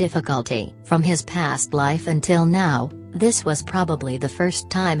great difficulty. From his past life until now, this was probably the first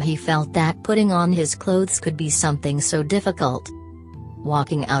time he felt that putting on his clothes could be something so difficult.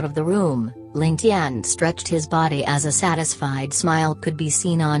 Walking out of the room, Ling Tian stretched his body as a satisfied smile could be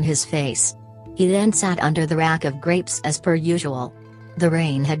seen on his face. He then sat under the rack of grapes as per usual. The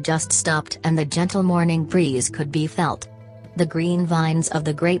rain had just stopped and the gentle morning breeze could be felt. The green vines of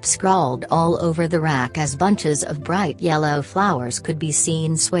the grapes scrawled all over the rack as bunches of bright yellow flowers could be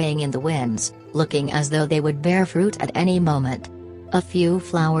seen swaying in the winds, looking as though they would bear fruit at any moment. A few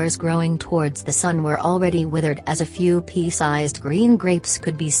flowers growing towards the sun were already withered as a few pea-sized green grapes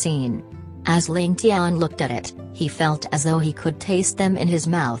could be seen. As Ling Tian looked at it, he felt as though he could taste them in his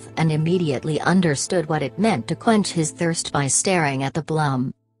mouth and immediately understood what it meant to quench his thirst by staring at the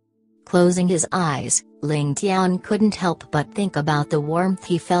plum. Closing his eyes, Ling Tian couldn't help but think about the warmth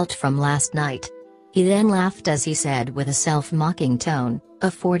he felt from last night. He then laughed as he said with a self-mocking tone, "A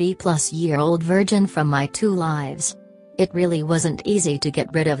 40-plus-year-old virgin from my 2 lives. It really wasn't easy to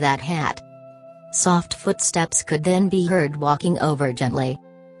get rid of that hat." Soft footsteps could then be heard walking over gently.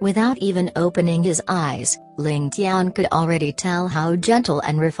 Without even opening his eyes, Ling Tian could already tell how gentle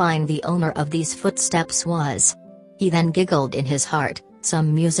and refined the owner of these footsteps was. He then giggled in his heart,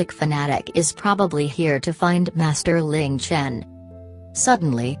 some music fanatic is probably here to find Master Ling Chen.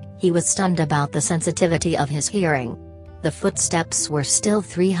 Suddenly, he was stunned about the sensitivity of his hearing. The footsteps were still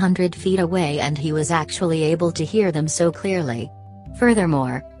 300 feet away and he was actually able to hear them so clearly.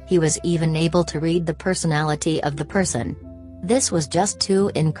 Furthermore, he was even able to read the personality of the person. This was just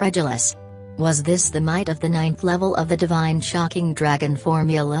too incredulous. Was this the might of the 9th level of the Divine Shocking Dragon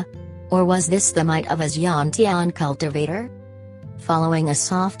formula? Or was this the might of a Tian cultivator? Following a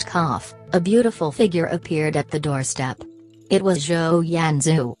soft cough, a beautiful figure appeared at the doorstep. It was Zhou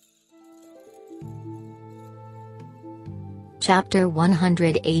Yanzu. Chapter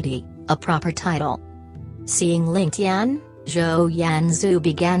 180, a proper title. Seeing Ling Tian, Zhou Yanzu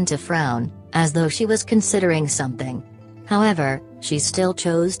began to frown, as though she was considering something. However, she still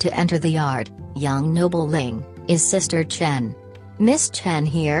chose to enter the yard. "Young noble Ling, is Sister Chen? Miss Chen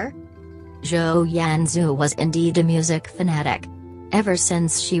here?" Zhou Yanzu was indeed a music fanatic. Ever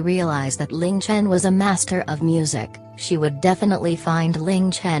since she realized that Ling Chen was a master of music, she would definitely find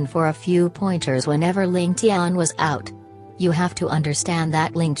Ling Chen for a few pointers whenever Ling Tian was out. You have to understand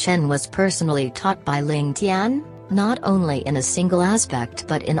that Ling Chen was personally taught by Ling Tian, not only in a single aspect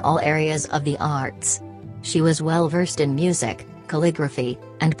but in all areas of the arts. She was well versed in music, calligraphy,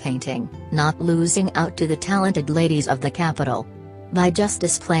 and painting, not losing out to the talented ladies of the capital. By just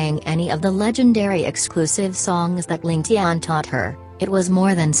displaying any of the legendary exclusive songs that Ling Tian taught her, it was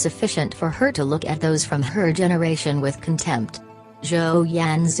more than sufficient for her to look at those from her generation with contempt. Zhou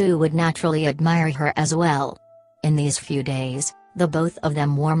Yanzu would naturally admire her as well. In these few days, the both of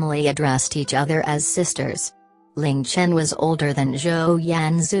them warmly addressed each other as sisters. Ling Chen was older than Zhou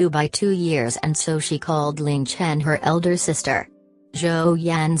Yanzu by 2 years and so she called Ling Chen her elder sister. Zhou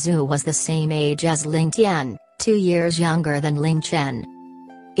Yanzu was the same age as Ling Tian, 2 years younger than Ling Chen.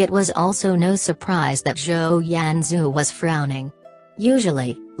 It was also no surprise that Zhou Yanzu was frowning.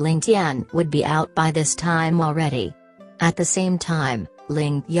 Usually, Ling Tian would be out by this time already. At the same time,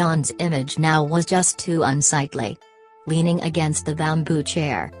 Ling Tian's image now was just too unsightly. Leaning against the bamboo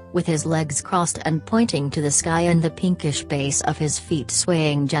chair, with his legs crossed and pointing to the sky and the pinkish base of his feet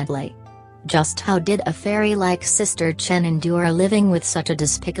swaying gently. Just how did a fairy like Sister Chen endure living with such a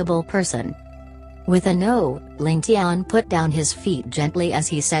despicable person? With a no, Ling Tian put down his feet gently as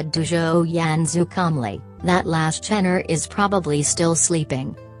he said to Zhou Yanzu calmly, "That lass Chener is probably still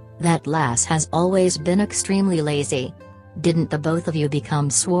sleeping. That lass has always been extremely lazy. Didn't the both of you become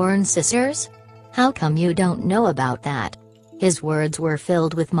sworn sisters? How come you don't know about that?" His words were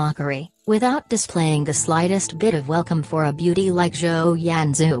filled with mockery, without displaying the slightest bit of welcome for a beauty like Zhou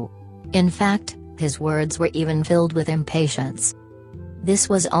Yanzu. In fact, his words were even filled with impatience. This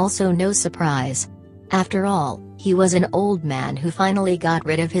was also no surprise. After all, he was an old man who finally got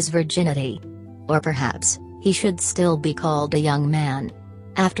rid of his virginity. Or perhaps, he should still be called a young man.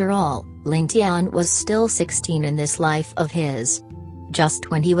 After all, Ling Tian was still 16 in this life of his. Just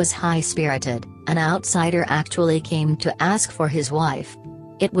when he was high-spirited, an outsider actually came to ask for his wife.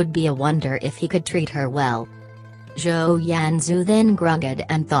 It would be a wonder if he could treat her well. Zhou Yanzu then grunted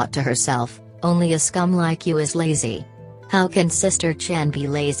and thought to herself, "Only a scum like you is lazy. How can Sister Chen be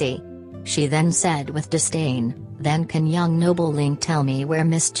lazy?" She then said with disdain, "Then can young noble Ling tell me where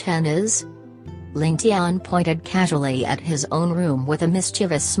Miss Chen is?" Ling Tian pointed casually at his own room with a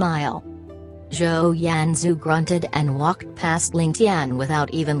mischievous smile. Zhou Yanzu grunted and walked past Ling Tian without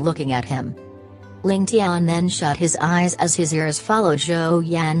even looking at him. Ling Tian then shut his eyes as his ears followed Zhou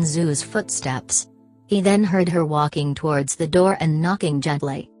Yanzu's footsteps. He then heard her walking towards the door and knocking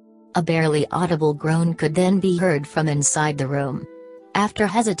gently. A barely audible groan could then be heard from inside the room. After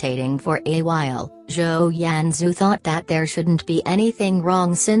hesitating for a while, Zhou Yanzu thought that there shouldn't be anything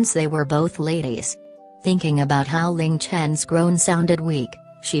wrong since they were both ladies. Thinking about how Ling Chen's groan sounded weak,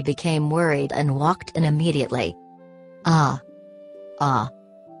 she became worried and walked in immediately. "Ah! Ah!"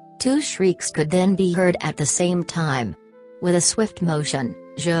 2 shrieks could then be heard at the same time. With a swift motion,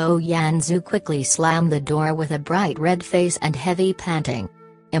 Zhou Yanzu quickly slammed the door with a bright red face and heavy panting.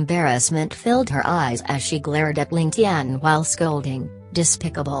 Embarrassment filled her eyes as she glared at Ling Tian while scolding,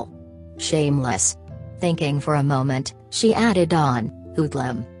 "Despicable!" Shameless. Thinking for a moment, she added on,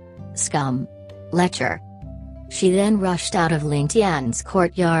 hoodlum. Scum. Lecher. She then rushed out of Ling Tian's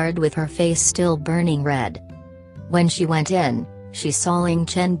courtyard with her face still burning red. When she went in, she saw Ling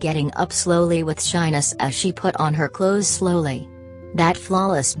Chen getting up slowly with shyness as she put on her clothes slowly. That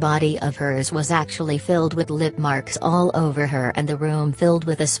flawless body of hers was actually filled with lip marks all over her and the room filled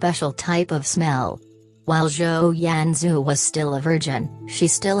with a special type of smell. While Zhou Yanzu was still a virgin, she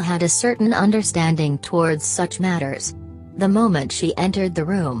still had a certain understanding towards such matters. The moment she entered the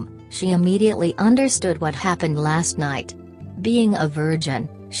room, she immediately understood what happened last night. Being a virgin,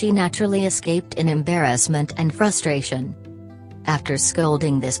 she naturally escaped in embarrassment and frustration. After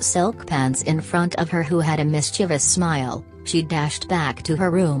scolding this silk pants in front of her who had a mischievous smile, she dashed back to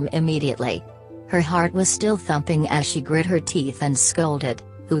her room immediately. Her heart was still thumping as she grit her teeth and scolded,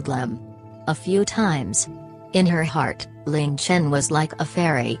 hoodlum, a few times. In her heart, Ling Chen was like a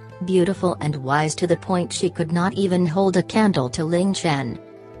fairy, beautiful and wise to the point she could not even hold a candle to Ling Chen.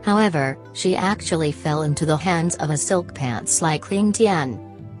 However, she actually fell into the hands of a silk pants like Ling Tian.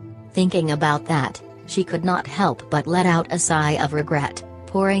 Thinking about that, she could not help but let out a sigh of regret,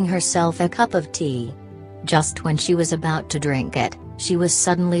 pouring herself a cup of tea. Just when she was about to drink it, she was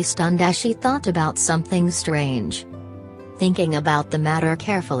suddenly stunned as she thought about something strange. Thinking about the matter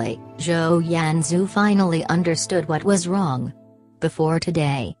carefully, Zhou Yanzu finally understood what was wrong. Before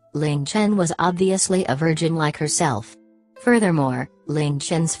today, Ling Chen was obviously a virgin like herself. Furthermore, Ling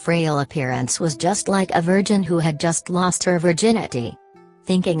Chen's frail appearance was just like a virgin who had just lost her virginity.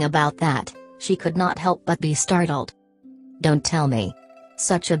 Thinking about that, she could not help but be startled. Don't tell me.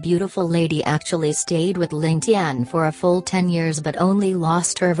 Such a beautiful lady actually stayed with Ling Tian for a full 10 years but only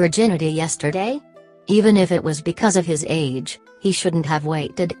lost her virginity yesterday? Even if it was because of his age, he shouldn't have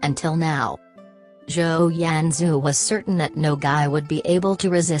waited until now. Zhou Yanzu was certain that no guy would be able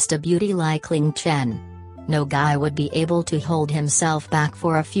to resist a beauty like Ling Chen. No guy would be able to hold himself back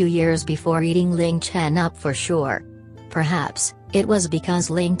for a few years before eating Ling Chen up for sure. Perhaps, it was because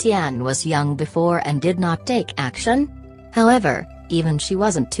Ling Tian was young before and did not take action? However, even she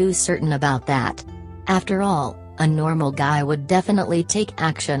wasn't too certain about that. After all, a normal guy would definitely take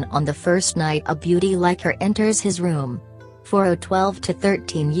action on the first night a beauty like her enters his room. For a 12 to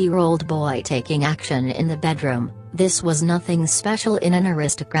 13-year-old boy taking action in the bedroom, this was nothing special in an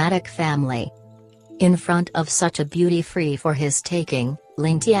aristocratic family. In front of such a beauty free for his taking,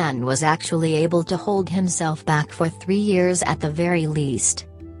 Ling Tian was actually able to hold himself back for 3 years at the very least.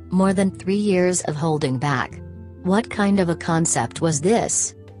 More than 3 years of holding back. What kind of a concept was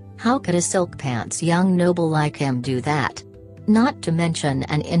this? How could a silk pants young noble like him do that? Not to mention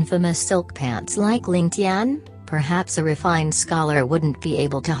an infamous silk pants like Ling Tian, perhaps a refined scholar wouldn't be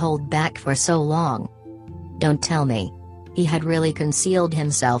able to hold back for so long. Don't tell me. He had really concealed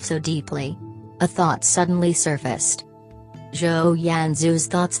himself so deeply. A thought suddenly surfaced. Zhou Yanzu's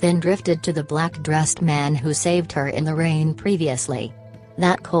thoughts then drifted to the black-dressed man who saved her in the rain previously.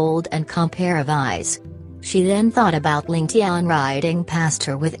 That cold and calm pair of eyes. She then thought about Ling Tian riding past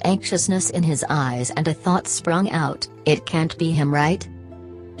her with anxiousness in his eyes and a thought sprung out, it can't be him, right?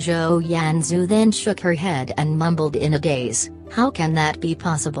 Zhou Yanzu then shook her head and mumbled in a daze, how can that be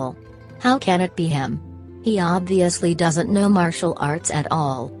possible? How can it be him? He obviously doesn't know martial arts at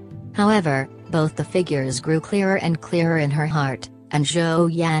all. However, both the figures grew clearer and clearer in her heart, and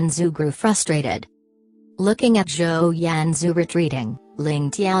Zhou Yanzu grew frustrated. Looking at Zhou Yanzu retreating, Ling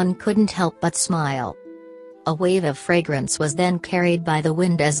Tian couldn't help but smile. A wave of fragrance was then carried by the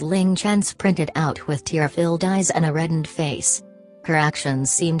wind as Ling Chen sprinted out with tear-filled eyes and a reddened face. Her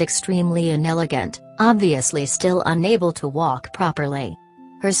actions seemed extremely inelegant, obviously still unable to walk properly.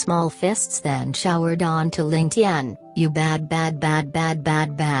 Her small fists then showered onto Ling Tian, you bad.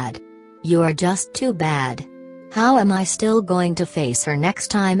 You are just too bad. How am I still going to face her next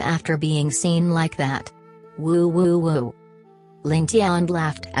time after being seen like that? Woo. Ling Tian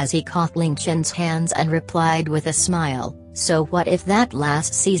laughed as he caught Ling Chen's hands and replied with a smile, so what if that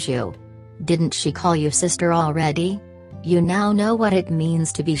last sees you? Didn't she call you sister already? You now know what it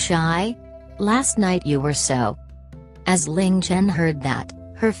means to be shy? Last night you were so. As Ling Chen heard that,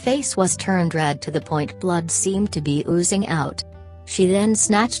 her face was turned red to the point blood seemed to be oozing out. She then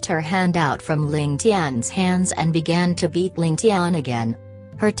snatched her hand out from Ling Tian's hands and began to beat Ling Tian again.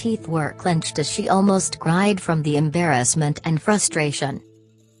 Her teeth were clenched as she almost cried from the embarrassment and frustration.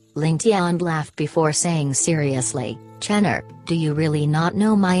 Ling Tian laughed before saying seriously, Chenner, do you really not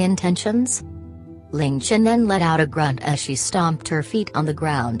know my intentions? Ling Chen then let out a grunt as she stomped her feet on the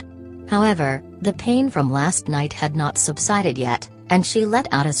ground. However, the pain from last night had not subsided yet, and she let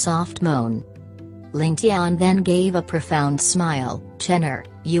out a soft moan. Ling Tian then gave a profound smile, Chenner,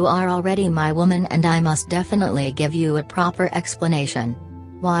 You are already my woman and I must definitely give you a proper explanation.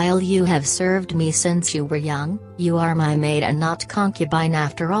 While you have served me since you were young, you are my maid and not concubine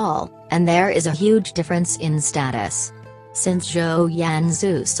after all, and there is a huge difference in status. Since Zhou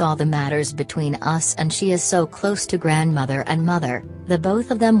Yanzu saw the matters between us and she is so close to grandmother and mother, the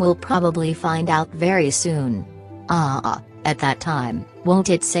both of them will probably find out very soon. At that time, won't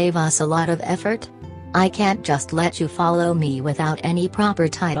it save us a lot of effort? I can't just let you follow me without any proper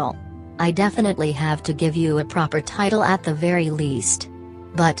title. I definitely have to give you a proper title at the very least.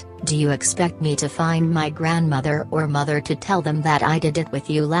 But, do you expect me to find my grandmother or mother to tell them that I did it with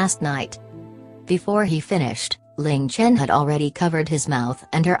you last night? Before he finished, Ling Tian had already covered his mouth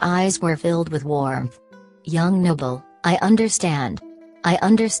and her eyes were filled with warmth. Young noble, I understand. I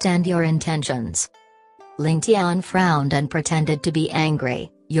understand your intentions. Ling Tian frowned and pretended to be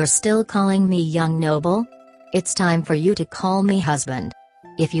angry. You're still calling me young noble? It's time for you to call me husband.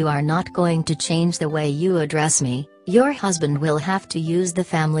 If you are not going to change the way you address me, your husband will have to use the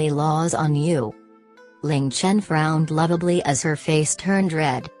family laws on you. Ling Tian frowned lovably as her face turned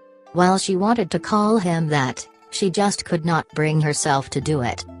red. While she wanted to call him that, she just could not bring herself to do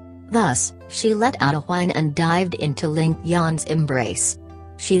it. Thus, she let out a whine and dived into Ling Tian's embrace.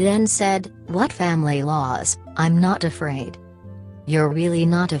 She then said, "What family laws? I'm not afraid." "You're really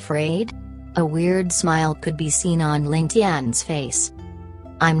not afraid?" A weird smile could be seen on Ling Tian's face.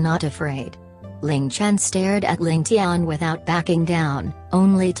 "I'm not afraid." Ling Tian stared at Ling Tian without backing down,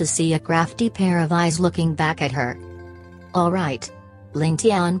 only to see a crafty pair of eyes looking back at her. "All right." Ling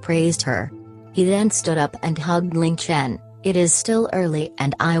Tian praised her. He then stood up and hugged Ling Tian. "It is still early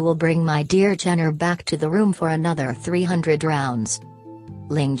and I will bring my dear Chenner back to the room for another 300 rounds.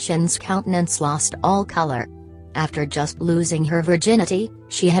 Ling Tian's countenance lost all color. After just losing her virginity,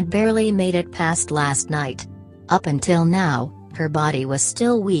 she had barely made it past last night. Up until now, her body was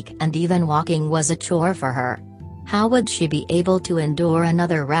still weak and even walking was a chore for her. How would she be able to endure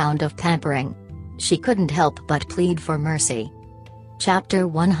another round of pampering? She couldn't help but plead for mercy. Chapter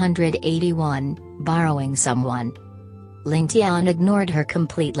 181, Borrowing Someone. Ling Tian ignored her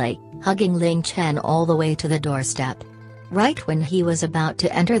completely, hugging Ling Tian all the way to the doorstep. Right when he was about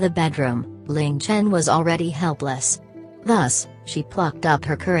to enter the bedroom, Ling Tian was already helpless. Thus, she plucked up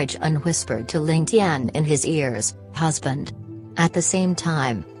her courage and whispered to Ling Tian in his ears, "Husband." At the same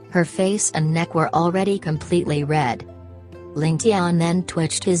time, her face and neck were already completely red. Ling Tian then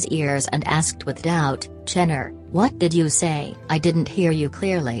twitched his ears and asked with doubt, "Chenner, what did you say? I didn't hear you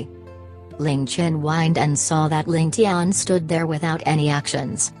clearly." Ling Tian whined and saw that Ling Tian stood there without any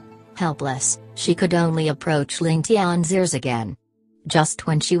actions. Helpless, she could only approach Ling Tian's ears again. Just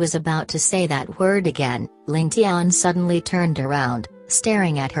when she was about to say that word again, Ling Tian suddenly turned around,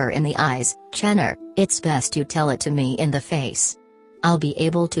 staring at her in the eyes. "Chenner, it's best you tell it to me in the face. I'll be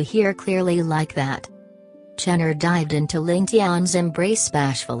able to hear clearly like that." Chenner dived into Ling Tian's embrace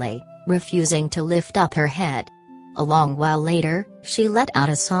bashfully, refusing to lift up her head. A long while later, she let out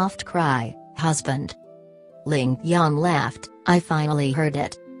a soft cry, "Husband." Ling Tian laughed, "I finally heard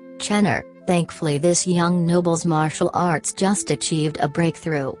it. Chenner, thankfully this young noble's martial arts just achieved a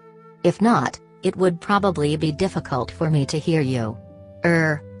breakthrough. If not, it would probably be difficult for me to hear you.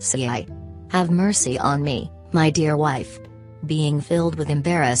 Ureshii. Have mercy on me, my dear wife." Being filled with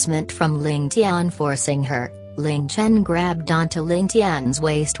embarrassment from Ling Tian forcing her, Ling Tian grabbed onto Ling Tian's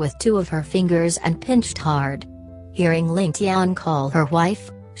waist with two of her fingers and pinched hard. Hearing Ling Tian call her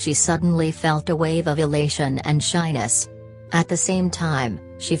wife, she suddenly felt a wave of elation and shyness. At the same time,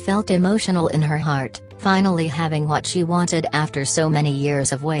 she felt emotional in her heart, finally having what she wanted after so many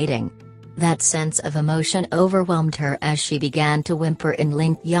years of waiting. That sense of emotion overwhelmed her as she began to whimper in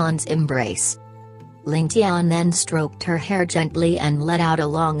Ling Tian's embrace. Ling Tian then stroked her hair gently and let out a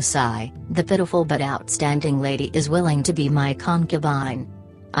long sigh. "The pitiful but outstanding lady is willing to be my concubine.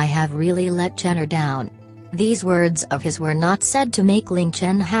 I have really let Chenner down." These words of his were not said to make Ling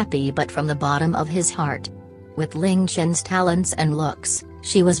Tian happy but from the bottom of his heart. With Ling Tian's talents and looks,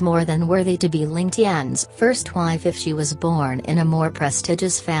 she was more than worthy to be Ling Tian's first wife if she was born in a more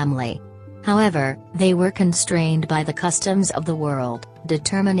prestigious family. However, they were constrained by the customs of the world,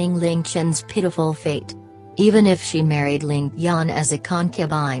 determining Ling Tian's pitiful fate. Even if she married Ling Tian as a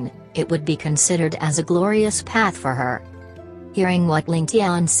concubine, it would be considered as a glorious path for her. Hearing what Ling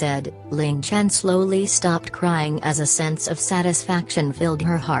Tian said, Ling Tian slowly stopped crying as a sense of satisfaction filled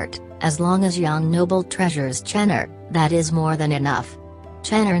her heart. As long as young noble treasures Chenner, that is more than enough.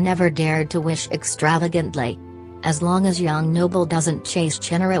 Chenner never dared to wish extravagantly. As long as young noble doesn't chase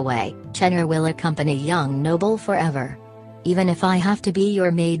Chenner away, Chenner will accompany young noble forever. Even if I have to be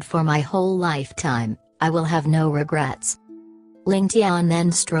your maid for my whole lifetime, I will have no regrets. Ling Tian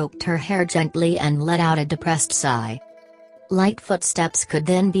then stroked her hair gently and let out a depressed sigh. Light footsteps could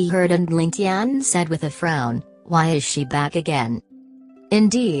then be heard and Ling Tian said with a frown, "Why is she back again?"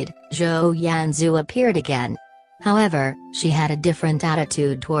 Indeed, Zhou Yanzu appeared again. However, she had a different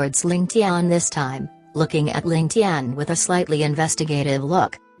attitude towards Ling Tian this time, looking at Ling Tian with a slightly investigative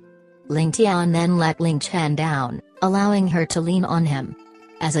look. Ling Tian then let Ling Chen down, allowing her to lean on him.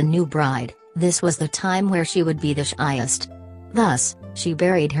 As a new bride, this was the time where she would be the shyest. Thus, she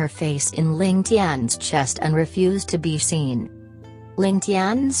buried her face in Ling Tian's chest and refused to be seen. Ling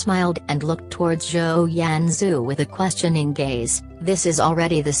Tian smiled and looked towards Zhou Yanzu with a questioning gaze. "This is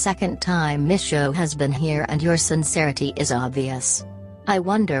already the second time Miss Zhou has been here and your sincerity is obvious. I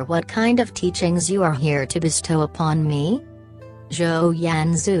wonder what kind of teachings you are here to bestow upon me?" Zhou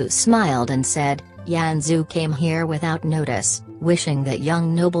Yanzu smiled and said, "Yanzu came here without notice, wishing that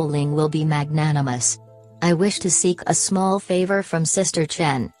young noble Ling will be magnanimous. I wish to seek a small favor from Sister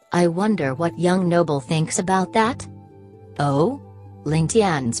Chen. I wonder what young noble thinks about that?" "Oh?" Ling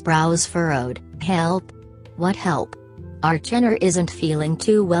Tian's brows furrowed. "Help? What help? Our Chenner isn't feeling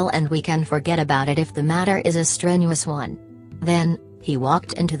too well and we can forget about it if the matter is a strenuous one." Then, he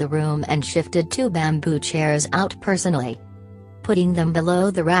walked into the room and shifted 2 bamboo chairs out personally. Putting them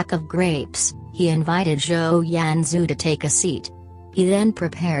below the rack of grapes, he invited Zhou Yanzu to take a seat. He then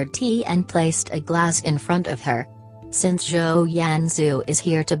prepared tea and placed a glass in front of her. Since Zhou Yanzu is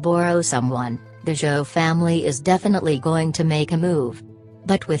here to borrow someone, the Zhou family is definitely going to make a move.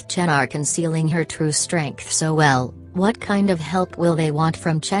 But with Chenner concealing her true strength so well, what kind of help will they want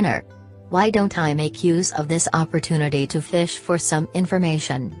from Chenner? Why don't I make use of this opportunity to fish for some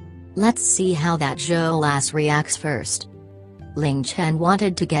information? Let's see how that Zhou lass reacts first. Ling Chen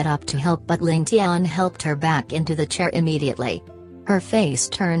wanted to get up to help but Ling Tian helped her back into the chair immediately. Her face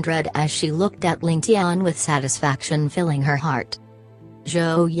turned red as she looked at Ling Tian with satisfaction filling her heart.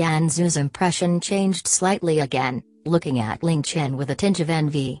 Zhou Yanzu's impression changed slightly again, looking at Ling Chen with a tinge of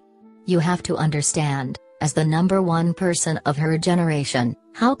envy. You have to understand, as the #1 person of her generation,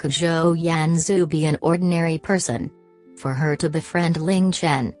 how could Zhou Yanzu be an ordinary person? For her to befriend Ling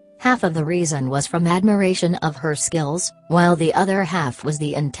Chen, half of the reason was from admiration of her skills, while the other half was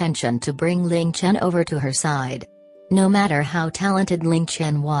the intention to bring Ling Chen over to her side. No matter how talented Ling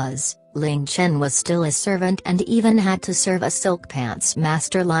Chen was still a servant and even had to serve a silk pants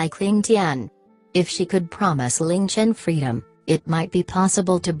master like Ling Tian. If she could promise Ling Chen freedom, it might be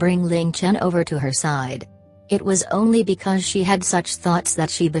possible to bring Ling Chen over to her side. It was only because she had such thoughts that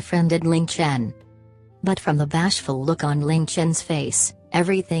she befriended Ling Chen. But from the bashful look on Ling Chen's face,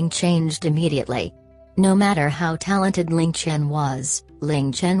 everything changed immediately. No matter how talented Ling Chen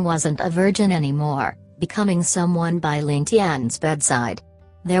wasn't a virgin anymore, becoming someone by Ling Tian's bedside.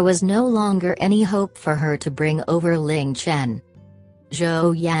 There was no longer any hope for her to bring over Ling Chen.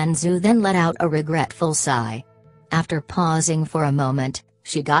 Zhou Yanzu then let out a regretful sigh. After pausing for a moment,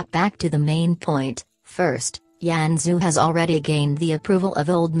 she got back to the main point. First, Yanzu has already gained the approval of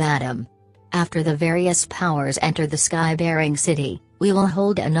old madam. After the various powers enter the sky-bearing city, we will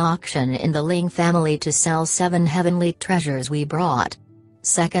hold an auction in the Ling family to sell 7 heavenly treasures we brought.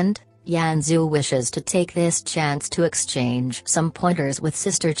 Second, Yanzu wishes to take this chance to exchange some pointers with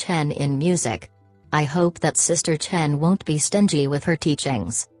Sister Chen in music. I hope that Sister Chen won't be stingy with her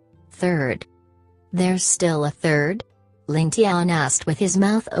teachings. Third. There's still a third? Ling Tian asked with his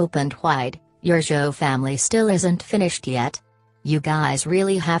mouth opened wide. Your Zhou family still isn't finished yet? You guys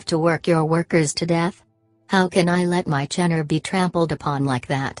really have to work your workers to death? How can I let my Chenner be trampled upon like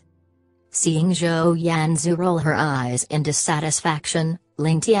that? Seeing Zhou Yanzu roll her eyes in dissatisfaction,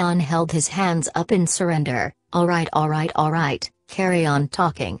 Ling Tian held his hands up in surrender. All right, carry on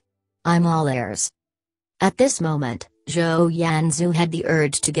talking. I'm all ears. At this moment, Zhou Yanzu had the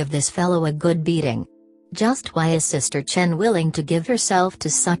urge to give this fellow a good beating. Just why is Sister Chen willing to give herself to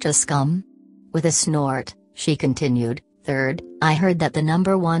such a scum? With a snort, she continued, Third, I heard that the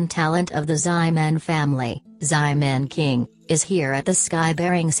 #1 talent of the Ximen family, Ximen King, is here at the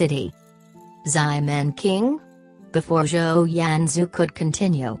sky-bearing city. Ximen King? Before Zhou Yanzu could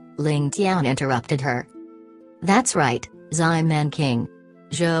continue, Ling Tian interrupted her. That's right, Ximen King.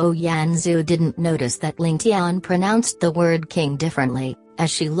 Zhou Yanzu didn't notice that Ling Tian pronounced the word king differently,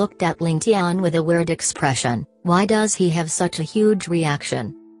 as she looked at Ling Tian with a weird expression. Why does he have such a huge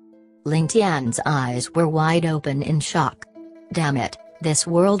reaction? Ling Tian's eyes were wide open in shock. Damn it, this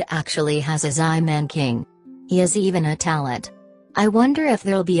world actually has a Ximen King. He is even a talent. I wonder if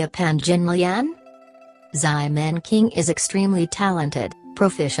there'll be a Pan Jinlian? Ximen King is extremely talented,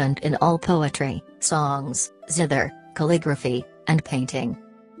 proficient in all poetry, songs, zither, calligraphy, and painting.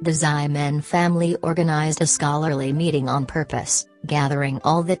 The Ximen family organized a scholarly meeting on purpose, gathering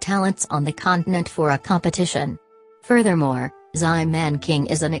all the talents on the continent for a competition. Furthermore, Ximen King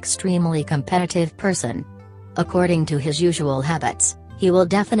is an extremely competitive person. According to his usual habits, he will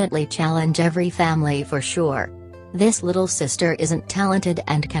definitely challenge every family for sure. This little sister isn't talented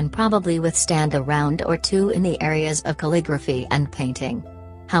and can probably withstand a round or two in the areas of calligraphy and painting.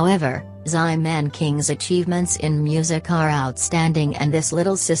 However, Ximen King's achievements in music are outstanding and this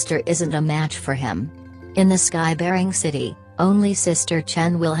little sister isn't a match for him. In the sky-bearing city, only Sister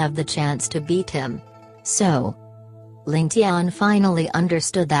Chen will have the chance to beat him. So, Ling Tian finally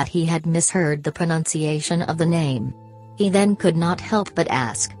understood that he had misheard the pronunciation of the name. He then could not help but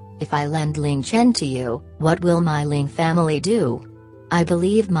ask, "If I lend Ling Chen to you, what will my Ling family do? I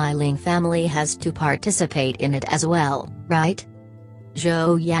believe my Ling family has to participate in it as well, right?"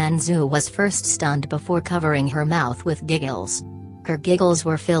 Zhou Yanzu was first stunned before covering her mouth with giggles. Her giggles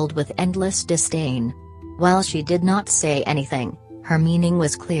were filled with endless disdain. While she did not say anything, her meaning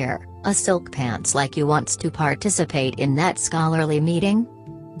was clear. "A silk pants like you wants to participate in that scholarly meeting?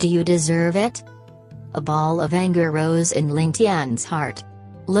 Do you deserve it?" A ball of anger rose in Ling Tian's heart.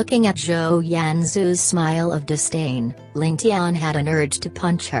 Looking at Zhou Yanzu's smile of disdain, Ling Tian had an urge to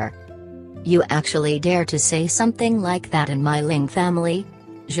punch her. "You actually dare to say something like that in my Ling family?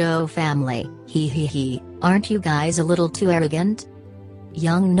 Zhou family, he, aren't you guys a little too arrogant?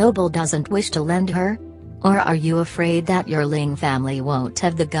 Young noble doesn't wish to lend her? Or are you afraid that your Ling family won't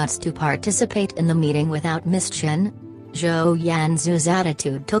have the guts to participate in the meeting without Miss Chen?" Zhou Yanzu's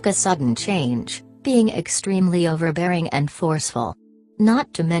attitude took a sudden change, being extremely overbearing and forceful.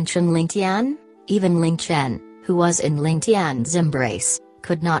 Not to mention Ling Tian, even Ling Chen, who was in Ling Tian's embrace,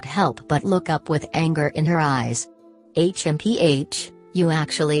 could not help but look up with anger in her eyes. "HMPH, you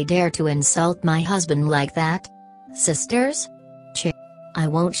actually dare to insult my husband like that? Sisters? I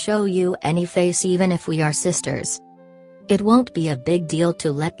won't show you any face even if we are sisters. It won't be a big deal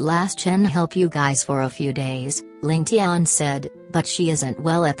to let Last Chen help you guys for a few days," Ling Tian said, "but she isn't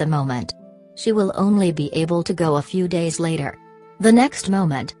well at the moment. She will only be able to go a few days later." The next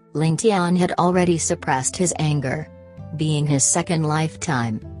moment, Ling Tian had already suppressed his anger. Being his second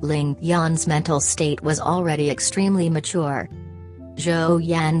lifetime, Ling Tian's mental state was already extremely mature. Zhou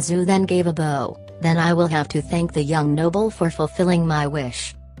Yanzu then gave a bow. "Then I will have to thank the young noble for fulfilling my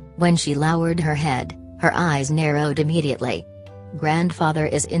wish." When she lowered her head, her eyes narrowed immediately. Grandfather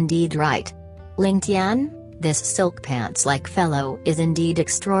is indeed right. Ling Tian, this silk pants-like fellow is indeed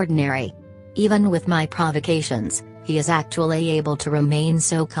extraordinary. Even with my provocations, he is actually able to remain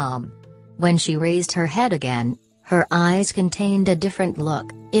so calm. When she raised her head again, her eyes contained a different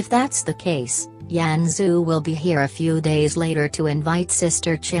look. "If that's the case, Yanzu will be here a few days later to invite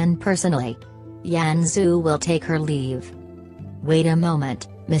Sister Chen personally. Yanzu will take her leave." "Wait a moment,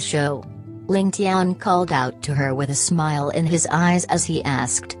 Miss Zhou." Ling Tian called out to her with a smile in his eyes as he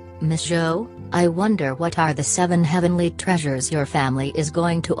asked, "Miss Zhou, I wonder what are the 7 heavenly treasures your family is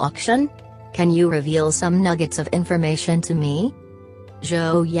going to auction? Can you reveal some nuggets of information to me?"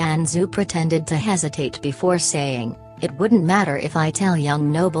 Zhou Yanzu pretended to hesitate before saying, "It wouldn't matter if I tell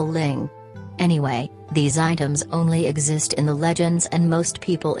young noble Ling. Anyway, these items only exist in the legends and most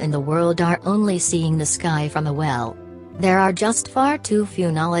people in the world are only seeing the sky from a well. There are just far too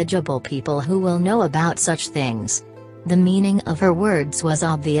few knowledgeable people who will know about such things." The meaning of her words was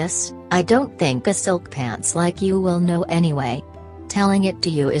obvious. "I don't think a silk pants like you will know anyway. Telling it to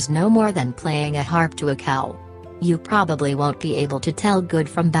you is no more than playing a harp to a cow. You probably won't be able to tell good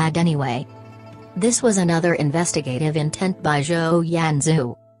from bad anyway." This was another investigative intent by Zhou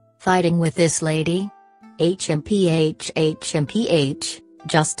Yanzu. "Fighting with this lady? HMPH,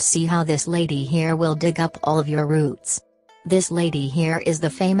 just see how this lady here will dig up all of your roots. This lady here is the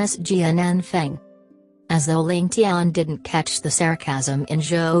famous Jianan Feng." As though Ling Tian didn't catch the sarcasm in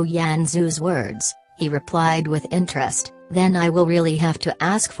Zhou Yanzu's words, he replied with interest, "Then I will really have to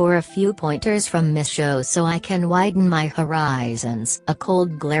ask for a few pointers from Miss Zhou so I can widen my horizons." A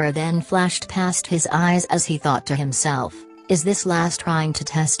cold glare then flashed past his eyes as he thought to himself, "Is this last trying to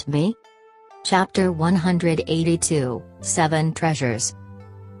test me?" Chapter 182, 7 Treasures.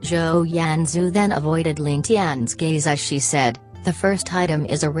 Zhou Yanzu then avoided Ling Tian's gaze as she said, "The first item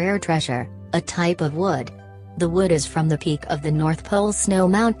is a rare treasure, a type of wood. The wood is from the peak of the North Pole Snow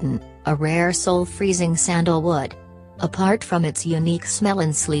Mountain, a rare soul-freezing sandalwood. Apart from its unique smell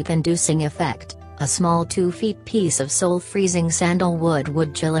and sleep-inducing effect, a small 2-foot piece of soul-freezing sandalwood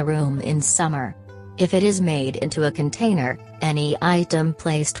would chill a room in summer. If it is made into a container, any item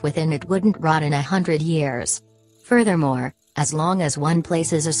placed within it wouldn't rot in 100 years. Furthermore, as long as one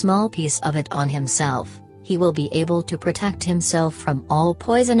places a small piece of it on himself, he will be able to protect himself from all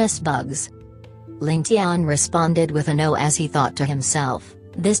poisonous bugs. Ling Tian responded with a no as he thought to himself,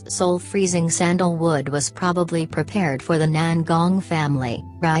 this soul-freezing sandalwood was probably prepared for the Nangong family,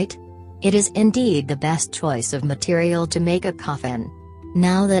 right? It is indeed the best choice of material to make a coffin.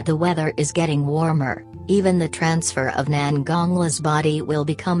 Now that the weather is getting warmer, even the transfer of Nangongla's body will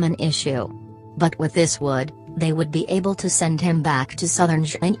become an issue. But with this wood, they would be able to send him back to southern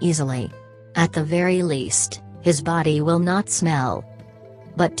Jin easily. At the very least, his body will not smell.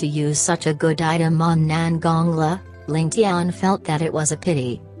 But to use such a good item on Nangongla, Ling Tian felt that it was a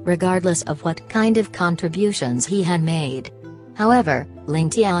pity, regardless of what kind of contributions he had made. However, Ling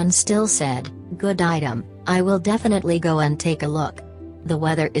Tian still said, good item, I will definitely go and take a look. The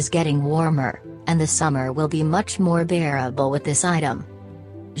weather is getting warmer, and the summer will be much more bearable with this item.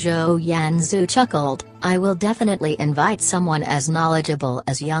 Zhou Yanzu chuckled, I will definitely invite someone as knowledgeable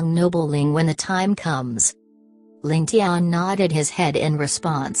as young noble Ling when the time comes. Ling Tian nodded his head in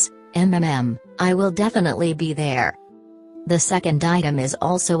response, I will definitely be there. The second item is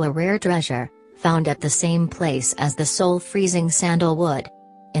also a rare treasure, found at the same place as the soul-freezing sandalwood.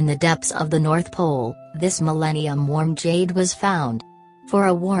 In the depths of the North Pole, this millennium warm jade was found. For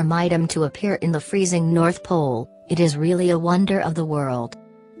a warm item to appear in the freezing North Pole, it is really a wonder of the world.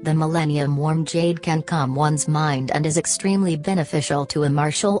 The millennium warm jade can calm one's mind and is extremely beneficial to a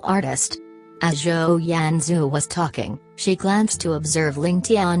martial artist. As Zhou Yanzu was talking, she glanced to observe Ling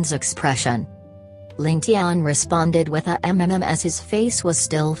Tian's expression. Ling Tian responded with a as his face was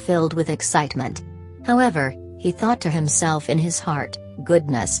still filled with excitement. However, he thought to himself in his heart,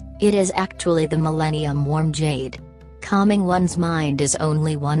 goodness, it is actually the millennium warm jade. Calming one's mind is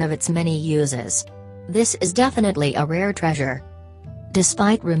only one of its many uses. This is definitely a rare treasure.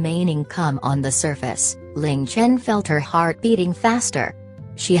 Despite remaining calm on the surface, Ling Chen felt her heart beating faster.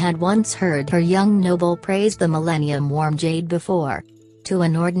 She had once heard her young noble praise the millennium warm jade before. To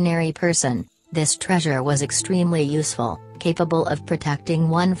an ordinary person, this treasure was extremely useful, capable of protecting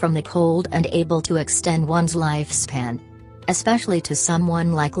one from the cold and able to extend one's lifespan. Especially to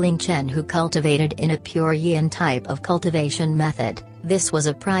someone like Ling Chen who cultivated in a pure yin type of cultivation method, this was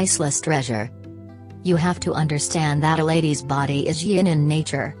a priceless treasure. You have to understand that a lady's body is yin in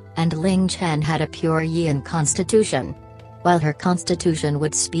nature, and Ling Chen had a pure yin constitution. While her constitution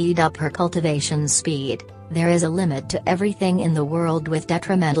would speed up her cultivation speed, there is a limit to everything in the world with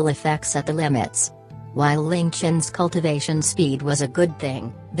detrimental effects at the limits. While Ling Chen's cultivation speed was a good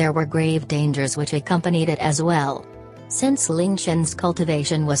thing, there were grave dangers which accompanied it as well. Since Ling Chen's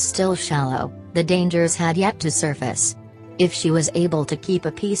cultivation was still shallow, the dangers had yet to surface. If she was able to keep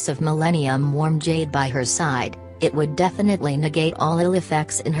a piece of millennium warm jade by her side, it would definitely negate all ill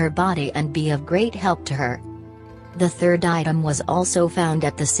effects in her body and be of great help to her. The third item was also found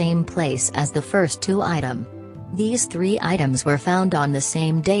at the same place as the first two items. These three items were found on the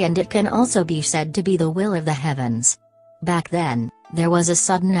same day, and it can also be said to be the will of the heavens. Back then, there was a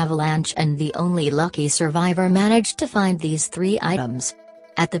sudden avalanche and the only lucky survivor managed to find these three items.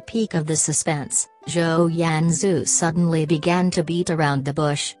 At the peak of the suspense, Zhou Yanzu suddenly began to beat around the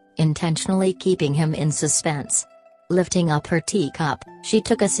bush, intentionally keeping him in suspense. Lifting up her teacup, she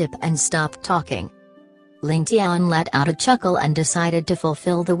took a sip and stopped talking. Ling Tian let out a chuckle and decided to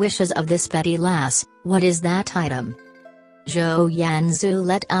fulfill the wishes of this petty lass. What is that item? Zhou Yanzu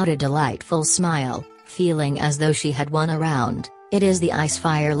let out a delightful smile, feeling as though she had won a round. It is the Ice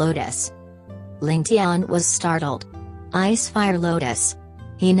Fire Lotus. Ling Tian was startled. Ice Fire Lotus.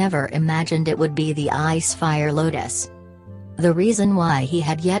 He never imagined it would be the Ice Fire Lotus. The reason why he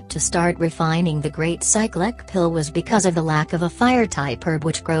had yet to start refining the Great Cyclic Pill was because of the lack of a fire-type herb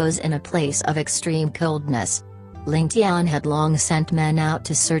which grows in a place of extreme coldness. Ling Tian had long sent men out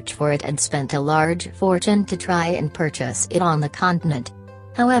to search for it and spent a large fortune to try and purchase it on the continent.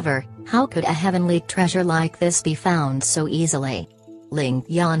 However, how could a heavenly treasure like this be found so easily? Ling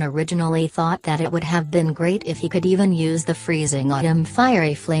Tian originally thought that it would have been great if he could even use the freezing autumn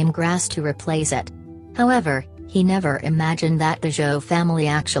fiery flame grass to replace it. However, he never imagined that the Zhou family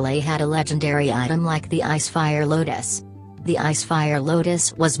actually had a legendary item like the Ice Fire Lotus. The Ice Fire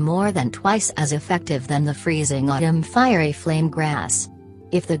Lotus was more than twice as effective than the freezing autumn fiery flame grass.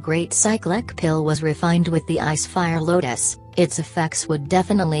 If the Great Cyclic Pill was refined with the Ice Fire Lotus, its effects would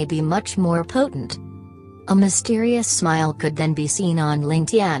definitely be much more potent. A mysterious smile could then be seen on Ling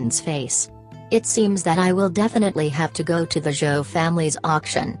Tian's face. It seems that I will definitely have to go to the Zhou family's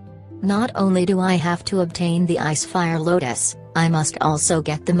auction. Not only do I have to obtain the Ice Fire Lotus, I must also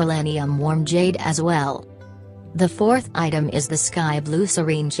get the Millennium Warm Jade as well. The fourth item is the Sky Blue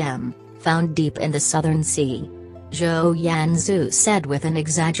Serene Gem, found deep in the Southern Sea. Zhou Yanzu said with an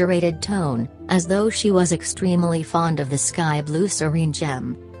exaggerated tone, as though she was extremely fond of the sky blue serene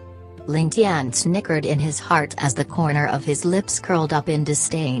gem. Ling Tian snickered in his heart as the corner of his lips curled up in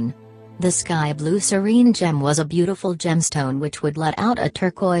disdain. The sky blue serene gem was a beautiful gemstone which would let out a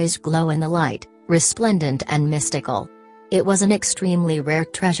turquoise glow in the light, resplendent and mystical. It was an extremely rare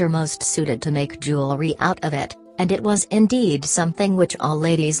treasure most suited to make jewelry out of it, and it was indeed something which all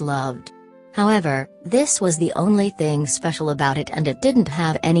ladies loved. However, this was the only thing special about it, and it didn't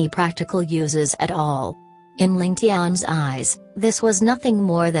have any practical uses at all. In Ling Tian's eyes, this was nothing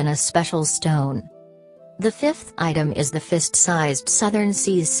more than a special stone. The fifth item is the fist-sized Southern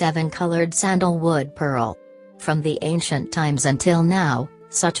Seas 7-colored sandalwood pearl. From the ancient times until now,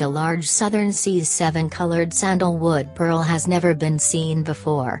 such a large Southern Seas 7-colored sandalwood pearl has never been seen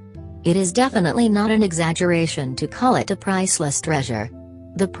before. It is definitely not an exaggeration to call it a priceless treasure.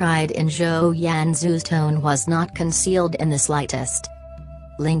 The pride in Zhou Yanzu's tone was not concealed in the slightest.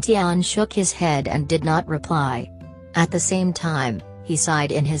 Ling Tian shook his head and did not reply. At the same time, he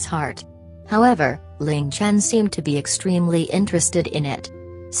sighed in his heart. However, Ling Chen seemed to be extremely interested in it.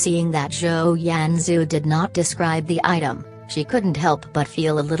 Seeing that Zhou Yanzu did not describe the item, she couldn't help but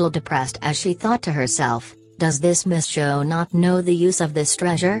feel a little depressed as she thought to herself, does this Miss Zhou not know the use of this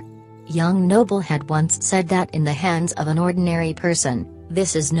treasure? Young noble had once said that in the hands of an ordinary person,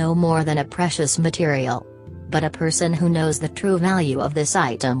 this is no more than a precious material. But a person who knows the true value of this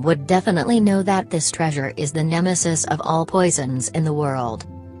item would definitely know that this treasure is the nemesis of all poisons in the world.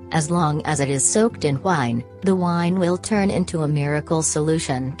 As long as it is soaked in wine, the wine will turn into a miracle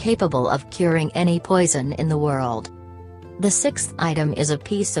solution capable of curing any poison in the world. The sixth item is a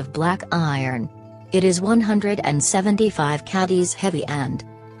piece of black iron. It is 175 caddies heavy, and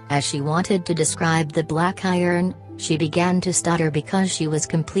as she wanted to describe the black iron, she began to stutter because she was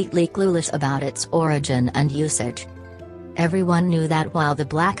completely clueless about its origin and usage. Everyone knew that while the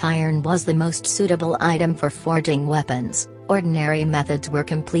black iron was the most suitable item for forging weapons, ordinary methods were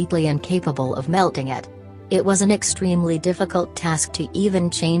completely incapable of melting it. It was an extremely difficult task to even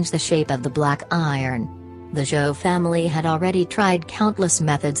change the shape of the black iron. The Zhou family had already tried countless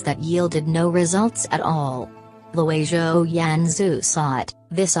methods that yielded no results at all. The way Zhou Yanzu saw it,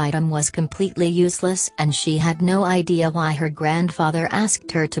 this item was completely useless, and she had no idea why her grandfather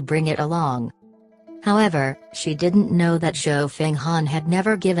asked her to bring it along. However, she didn't know that Zhou Fenghan had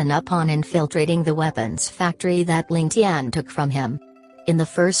never given up on infiltrating the weapons factory that Ling Tian took from him. In the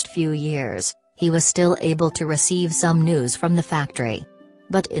first few years, he was still able to receive some news from the factory.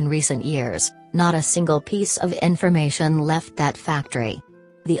 But in recent years, not a single piece of information left that factory.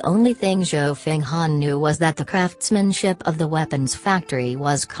 The only thing Zhou Fenghan knew was that the craftsmanship of the weapons factory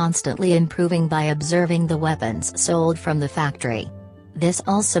was constantly improving by observing the weapons sold from the factory. This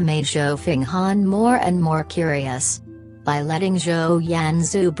also made Zhou Fenghan more and more curious. By letting Zhou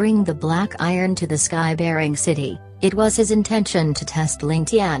Yanzu bring the black iron to the sky-bearing city, it was his intention to test Ling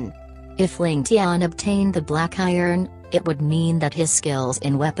Tian. If Ling Tian obtained the black iron, it would mean that his skills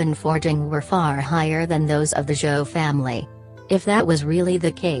in weapon forging were far higher than those of the Zhou family. If that was really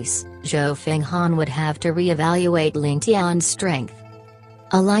the case, Zhou Fenghan would have to re-evaluate Ling Tian's strength.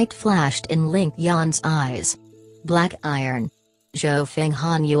 A light flashed in Ling Tian's eyes. Black iron. Zhou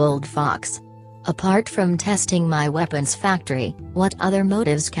Fenghan, you old fox. Apart from testing my weapons factory, what other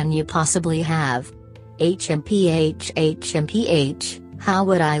motives can you possibly have? HMPH, how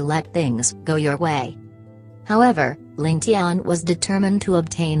would I let things go your way? However, Ling Tian was determined to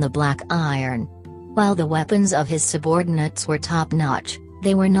obtain the black iron. While the weapons of his subordinates were top-notch,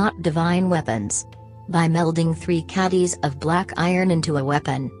 they were not divine weapons. By melding 3 caddies of black iron into a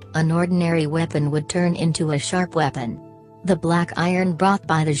weapon, an ordinary weapon would turn into a sharp weapon. The black iron brought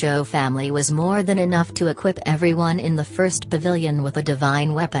by the Zhou family was more than enough to equip everyone in the first pavilion with a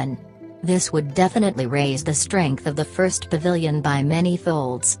divine weapon. This would definitely raise the strength of the first pavilion by many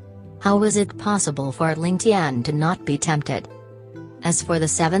folds. How was it possible for Ling Tian to not be tempted? As for the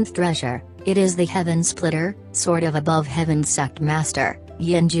 7th treasure, it is the Heaven Splitter, sword of above heaven sect master,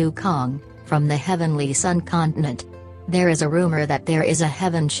 Yinju Kong, from the Heavenly Sun continent. There is a rumor that there is a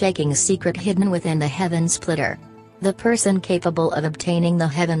heaven-shaking secret hidden within the Heaven Splitter. The person capable of obtaining the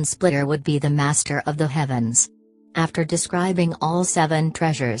Heaven Splitter would be the Master of the Heavens. After describing all 7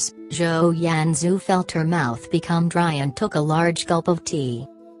 treasures, Zhou Yanzu felt her mouth become dry and took a large gulp of tea.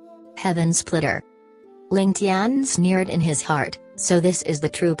 Heaven Splitter. Ling Tian sneered in his heart, so this is the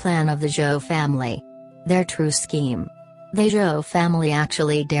true plan of the Zhou family. Their true scheme. The Zhou family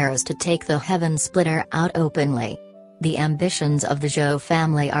actually dares to take the Heaven Splitter out openly. The ambitions of the Zhou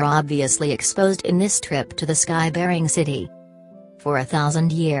family are obviously exposed in this trip to the sky-bearing city. For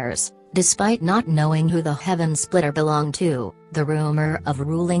 1,000 years, Despite not knowing who the Heaven Splitter belonged to, the rumor of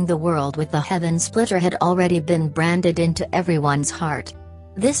ruling the world with the Heaven Splitter had already been branded into everyone's heart.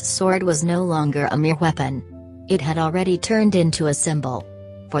 This sword was no longer a mere weapon. It had already turned into a symbol.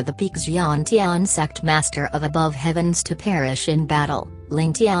 For the Ling Tian sect master of above heavens to perish in battle,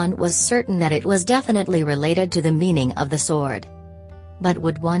 Ling Tian was certain that it was definitely related to the meaning of the sword. But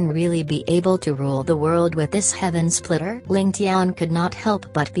would one really be able to rule the world with this Heaven Splitter? Ling Tian could not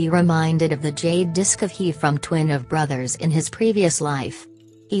help but be reminded of the jade disc of he from twin of brothers in his previous life.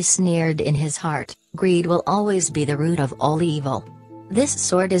 He sneered in his heart, greed will always be the root of all evil. This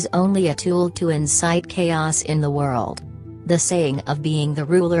sword is only a tool to incite chaos in the world. The saying of being the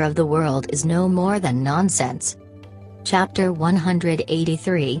ruler of the world is no more than nonsense. Chapter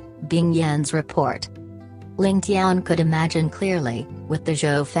 183, Bing Yan's Report. Ling Tian could imagine clearly, with the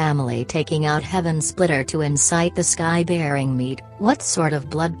Zhou family taking out Heaven Splitter to incite the sky-bearing meat, what sort of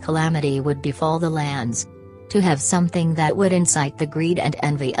blood calamity would befall the lands. To have something that would incite the greed and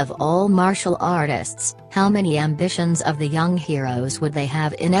envy of all martial artists, how many ambitions of the young heroes would they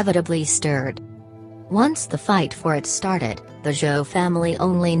have inevitably stirred? Once the fight for it started, the Zhou family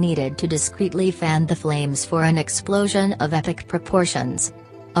only needed to discreetly fan the flames for an explosion of epic proportions.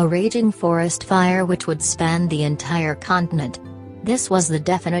 A raging forest fire which would span the entire continent. This was the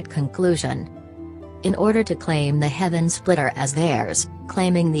definite conclusion. In order to claim the Heaven Splitter as theirs,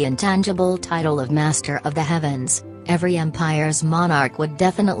 claiming the intangible title of Master of the Heavens, every empire's monarch would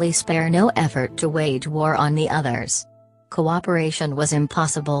definitely spare no effort to wage war on the others. Cooperation was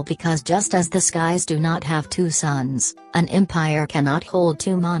impossible because just as the skies do not have two suns, an empire cannot hold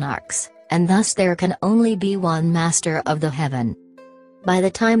two monarchs, and thus there can only be one Master of the Heaven. By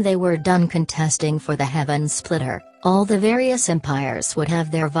the time they were done contesting for the Heaven Splitter, all the various empires would have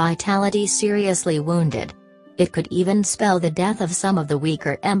their vitality seriously wounded. It could even spell the death of some of the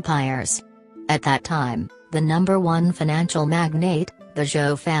weaker empires. At that time, the #1 financial magnate, the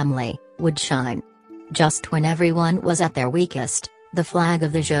Zhou family, would shine. Just when everyone was at their weakest, the flag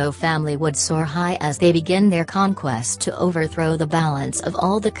of the Zhou family would soar high as they begin their conquest to overthrow the balance of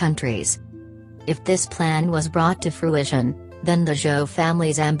all the countries. If this plan was brought to fruition, then the Zhou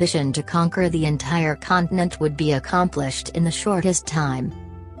family's ambition to conquer the entire continent would be accomplished in the shortest time.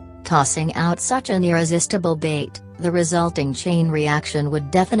 Tossing out such an irresistible bait, the resulting chain reaction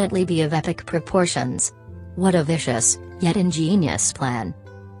would definitely be of epic proportions. What a vicious, yet ingenious plan.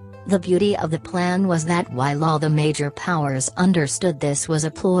 The beauty of the plan was that while all the major powers understood this was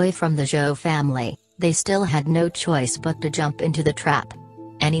a ploy from the Zhou family, they still had no choice but to jump into the trap.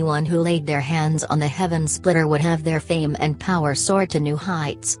 Anyone who laid their hands on the Heaven Splitter would have their fame and power soar to new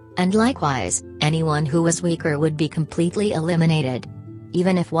heights, and likewise, anyone who was weaker would be completely eliminated.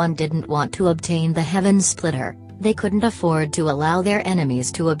 Even if one didn't want to obtain the Heaven Splitter, they couldn't afford to allow their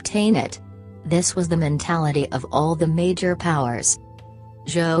enemies to obtain it. This was the mentality of all the major powers.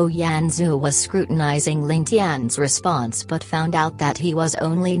 Zhou Yanzu was scrutinizing Ling Tian's response but found out that he was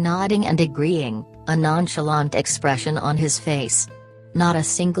only nodding and agreeing, a nonchalant expression on his face. Not a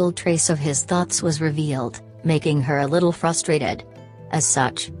single trace of his thoughts was revealed, making her a little frustrated. As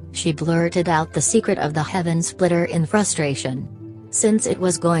such, she blurted out the secret of the Heaven Splitter in frustration. Since it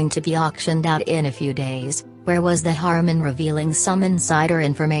was going to be auctioned out in a few days, where was the harm in revealing some insider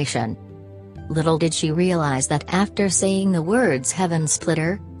information? Little did she realize that after saying the words Heaven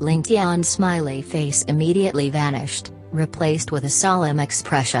Splitter, Ling Tian's smiley face immediately vanished, replaced with a solemn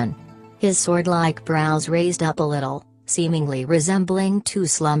expression. His sword-like brows raised up a little, seemingly resembling two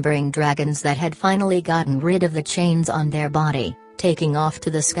slumbering dragons that had finally gotten rid of the chains on their body, taking off to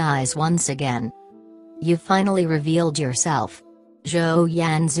the skies once again. You finally revealed yourself. Zhou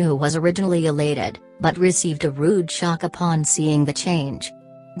Yanzu was originally elated, but received a rude shock upon seeing the change.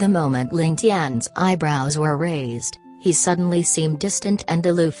 The moment Ling Tian's eyebrows were raised, he suddenly seemed distant and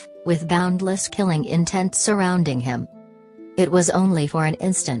aloof, with boundless killing intent surrounding him. It was only for an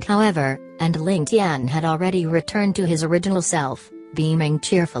instant however, and Ling Tian had already returned to his original self, beaming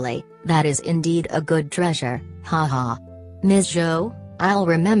cheerfully, that is indeed a good treasure, haha. Ms. Zhou, I'll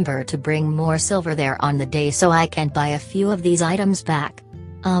remember to bring more silver there on the day so I can buy a few of these items back.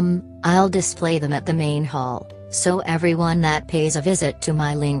 I'll display them at the main hall, so everyone that pays a visit to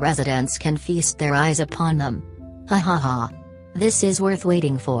my Ling residence can feast their eyes upon them. Ha ha ha. This is worth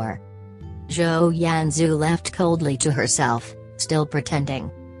waiting for. Zhou Yanzu left coldly to herself, still pretending.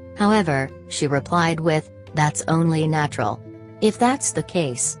 However, she replied with, that's only natural. If that's the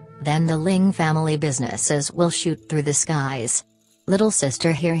case, then the Ling family businesses will shoot through the skies. Little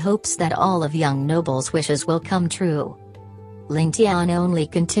sister here hopes that all of young noble's wishes will come true. Ling Tian only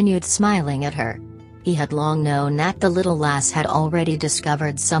continued smiling at her. He had long known that the little lass had already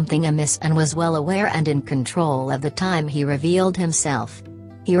discovered something amiss and was well aware and in control of the time he revealed himself.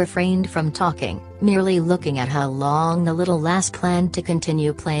 He refrained from talking, merely looking at how long the little lass planned to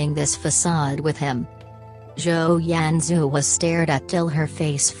continue playing this facade with him. Zhou Yanzu was stared at till her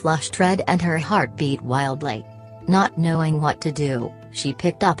face flushed red and her heart beat wildly. Not knowing what to do, she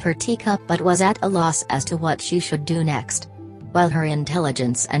picked up her teacup but was at a loss as to what she should do next. While her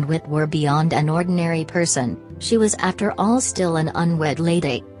intelligence and wit were beyond an ordinary person, she was after all still an unwed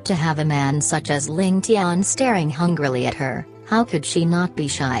lady. To have a man such as Ling Tian staring hungrily at her, how could she not be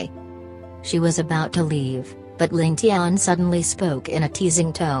shy? She was about to leave, but Ling Tian suddenly spoke in a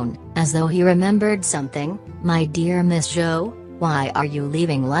teasing tone, as though he remembered something. "My dear Miss Zhou, why are you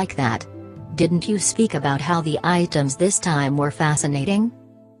leaving like that? Didn't you speak about how the items this time were fascinating?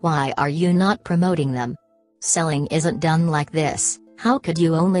 Why are you not promoting them? Selling isn't done like this. How could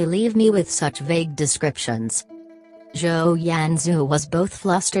you only leave me with such vague descriptions?" Zhou Yanzu was both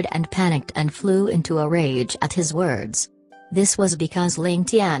flustered and panicked and flew into a rage at his words. This was because Ling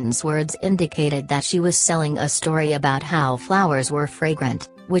Tian's words indicated that she was selling a story about how flowers were fragrant,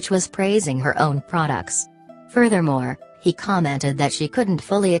 which was praising her own products. Furthermore, he commented that she couldn't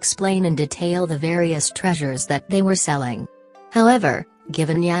fully explain in detail the various treasures that they were selling. However,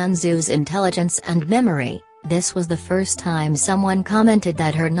 given Yanzu's intelligence and memory, this was the first time someone commented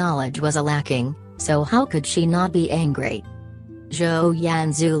that her knowledge was lacking, so how could she not be angry? Zhou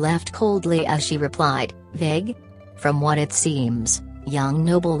Yanzu left coldly as she replied, "Vague? From what it seems, young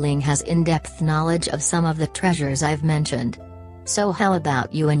noble Ling has in-depth knowledge of some of the treasures I've mentioned. So how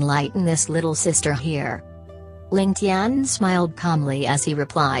about you enlighten this little sister here?" Ling Tian smiled calmly as he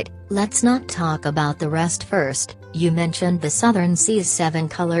replied, "Let's not talk about the rest first. You mentioned the Southern Sea's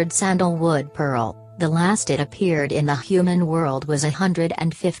 7-colored sandalwood pearl. The last it appeared in the human world was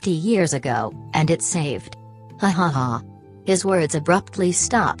 150 years ago, and it saved." Ha ha ha. His words abruptly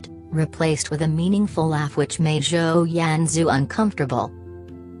stopped, replaced with a meaningful laugh which made Zhou Yanzu uncomfortable.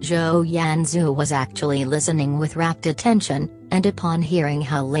 Zhou Yanzu was actually listening with rapt attention, and upon hearing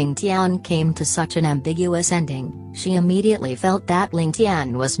how Ling Tian came to such an ambiguous ending, she immediately felt that Ling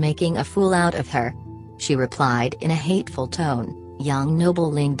Tian was making a fool out of her. She replied in a hateful tone, "Young noble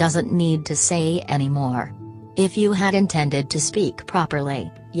Ling doesn't need to say any more. If you had intended to speak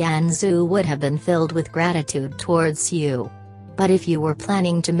properly, Yanzu would have been filled with gratitude towards you. But if you were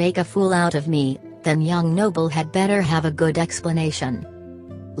planning to make a fool out of me, then young noble had better have a good explanation."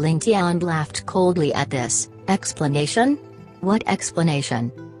 Ling Tian laughed coldly at this. "Explanation? What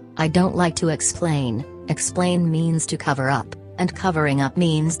explanation? I don't like to explain. Explain means to cover up, and covering up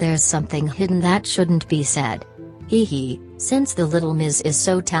means there's something hidden that shouldn't be said. Hee, since the little Miss is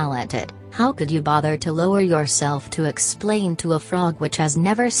so talented, how could you bother to lower yourself to explain to a frog which has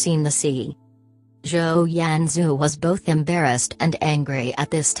never seen the sea?" Zhou Yanzu was both embarrassed and angry at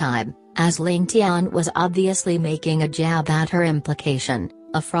this time, as Ling Tian was obviously making a jab at her implication.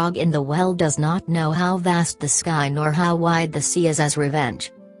 A frog in the well does not know how vast the sky nor how wide the sea is as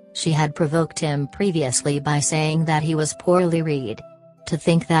revenge. She had provoked him previously by saying that he was poorly read. To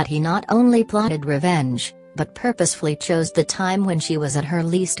think that he not only plotted revenge, but purposefully chose the time when she was at her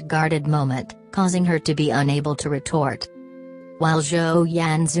least guarded moment, causing her to be unable to retort. While Zhou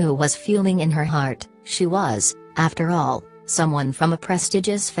Yanzu was fuming in her heart, she was, after all, someone from a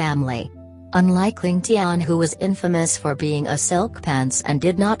prestigious family. Unlike Ling Tian, who was infamous for being a silk pants and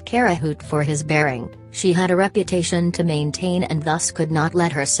did not care a hoot for his bearing, she had a reputation to maintain and thus could not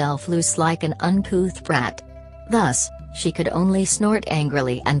let herself loose like an uncouth brat. Thus, she could only snort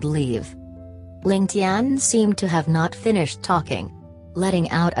angrily and leave. Ling Tian seemed to have not finished talking.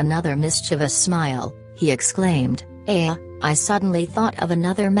 Letting out another mischievous smile, he exclaimed, I suddenly thought of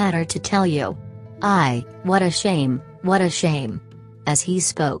another matter to tell you. What a shame, what a shame." As he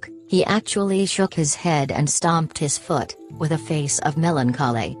spoke, he actually shook his head and stomped his foot, with a face of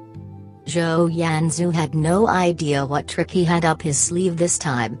melancholy. Zhou Yanzu had no idea what trick he had up his sleeve this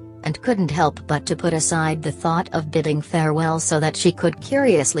time, and couldn't help but to put aside the thought of bidding farewell so that she could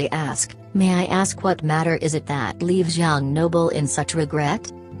curiously ask, "May I ask what matter is it that leaves young noble in such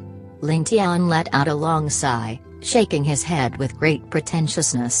regret?" Ling Tian let out a long sigh, shaking his head with great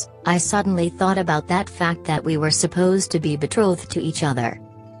pretentiousness. "I suddenly thought about that fact that we were supposed to be betrothed to each other.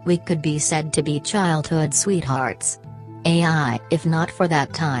 We could be said to be childhood sweethearts. If not for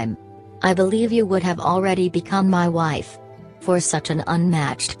that time, I believe you would have already become my wife. For such an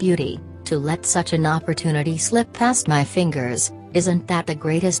unmatched beauty, to let such an opportunity slip past my fingers, isn't that the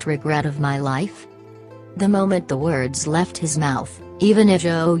greatest regret of my life?" The moment the words left his mouth, even if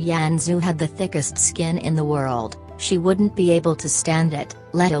Zhou Yanzu had the thickest skin in the world, She wouldn't be able to stand it,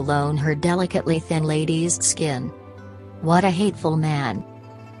 let alone her delicately thin lady's skin. What a hateful man.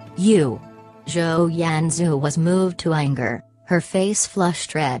 You. Zhou Yanzu was moved to anger, her face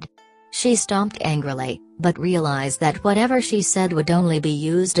flushed red. She stomped angrily, but realized that whatever she said would only be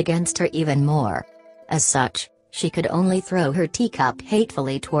used against her even more. As such, she could only throw her teacup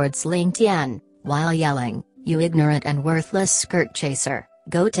hatefully towards Ling Tian, while yelling, "You ignorant and worthless skirt chaser,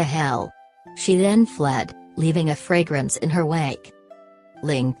 go to hell." She then fled, leaving a fragrance in her wake.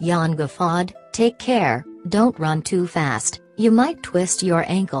 Ling Tian guffawed, "Take care, don't run too fast, you might twist your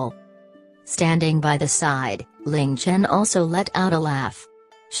ankle." Standing by the side, Ling Chen also let out a laugh.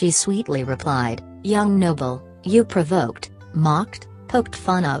 She sweetly replied, "Young noble, you provoked, mocked, poked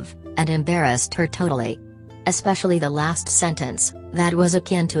fun of, and embarrassed her totally. Especially the last sentence, that was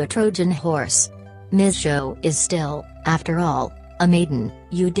akin to a Trojan horse. Ms. Zhou is still, after all, a maiden.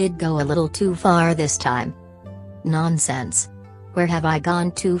 You did go a little too far this time." "Nonsense. Where have I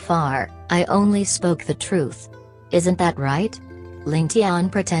gone too far? I only spoke the truth. Isn't that right?" Ling Tian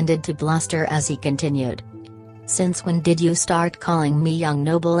pretended to bluster as he continued. "Since when did you start calling me young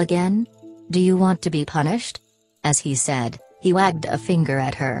noble again? Do you want to be punished?" As he said, he wagged a finger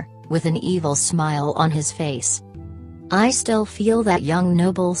at her, with an evil smile on his face. "I still feel that young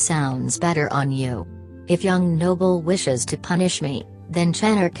noble sounds better on you. If young noble wishes to punish me, then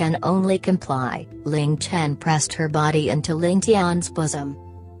Chen'er can only comply." Ling Chen pressed her body into Ling Tian's bosom.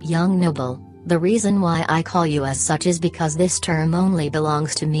 "Young noble, the reason why I call you as such is because this term only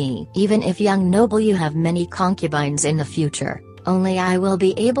belongs to me. Even if young noble you have many concubines in the future, only I will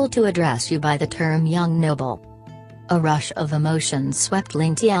be able to address you by the term young noble." A rush of emotion swept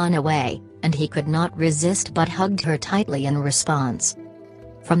Ling Tian away, and he could not resist but hugged her tightly in response.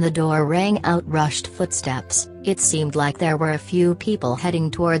 From the door rang out rushed footsteps. It seemed like there were a few people heading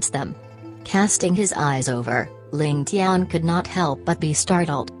towards them. Casting his eyes over, Ling Tian could not help but be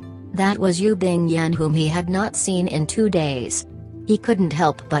startled. That was Yu Bingyan, whom he had not seen in 2 days. He couldn't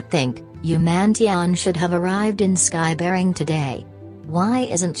help but think, Yu Mantian should have arrived in Skybearing today. Why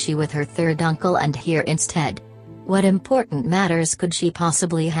isn't she with her third uncle and here instead? What important matters could she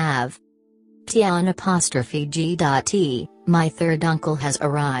possibly have? Tian''G.T, my third uncle has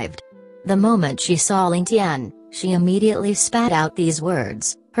arrived. The moment she saw Ling Tian, she immediately spat out these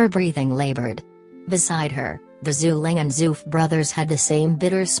words, her breathing labored. Beside her, the Zhu Ling and Zuf brothers had the same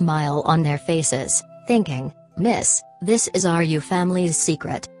bitter smile on their faces, thinking, "Miss, this is our Yu family's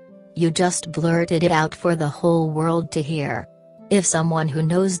secret. You just blurted it out for the whole world to hear. If someone who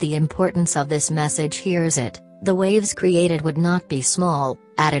knows the importance of this message hears it, the waves created would not be small,"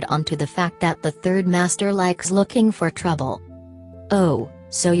 added on to the fact that the third master likes looking for trouble. "Oh,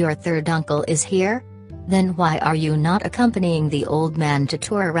 so your third uncle is here? Then why are you not accompanying the old man to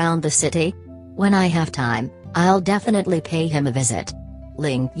tour around the city? When I have time, I'll definitely pay him a visit."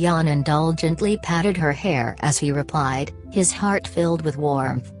 Ling Tian indulgently patted her hair as he replied, his heart filled with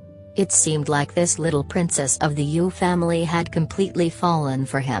warmth. It seemed like this little princess of the Yu family had completely fallen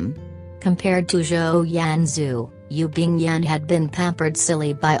for him. Compared to Zhou Yanzu, Yu Bingyan had been pampered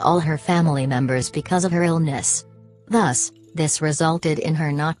silly by all her family members because of her illness. Thus, this resulted in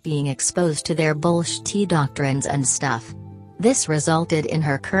her not being exposed to their bullshit doctrines and stuff. This resulted in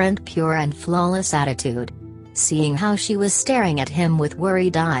her current pure and flawless attitude. Seeing how she was staring at him with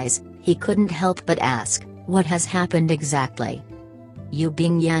worried eyes, he couldn't help but ask, "What has happened exactly?" Yu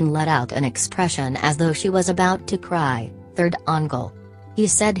Bingyan let out an expression as though she was about to cry. "Third uncle. He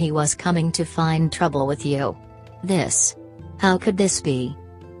said he was coming to find trouble with you. This. How could this be?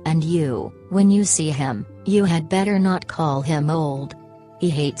 And you, when you see him, you had better not call him old. He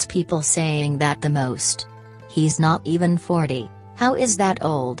hates people saying that the most. He's not even 40, how is that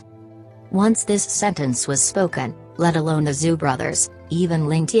old?" Once this sentence was spoken, let alone the Zhu brothers, even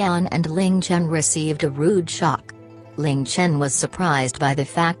Ling Tian and Ling Chen received a rude shock. Ling Chen was surprised by the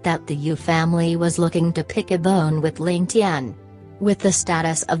fact that the Yu family was looking to pick a bone with Ling Tian. With the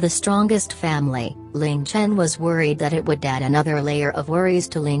status of the strongest family, Ling Chen was worried that it would add another layer of worries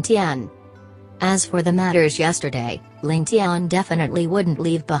to Ling Tian. As for the matters yesterday, Ling Tian definitely wouldn't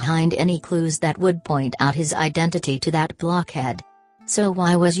leave behind any clues that would point out his identity to that blockhead. So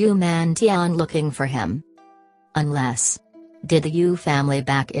why was Yu Mantian looking for him? Unless. Did the Yu family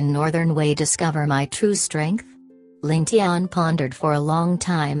back in Northern Wei discover my true strength? Ling Tian pondered for a long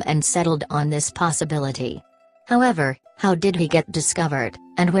time and settled on this possibility. However, how did he get discovered,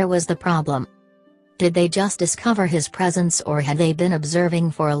 and where was the problem? Did they just discover his presence or had they been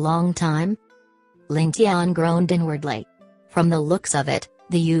observing for a long time? Ling Tian groaned inwardly. From the looks of it,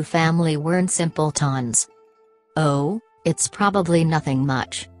 the Yu family weren't simpletons. Oh, it's probably nothing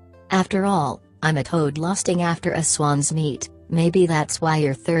much. After all, I'm a toad lusting after a swan's meat. Maybe that's why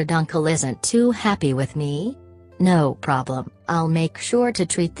your third uncle isn't too happy with me? No problem, I'll make sure to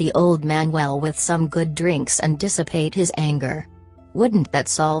treat the old man well with some good drinks and dissipate his anger. Wouldn't that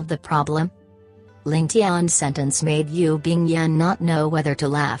solve the problem? Ling Tian's sentence made Yu Bingyan not know whether to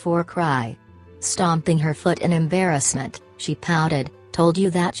laugh or cry. Stomping her foot in embarrassment, she pouted, "Told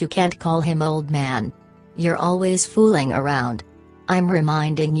you that you can't call him old man. You're always fooling around. I'm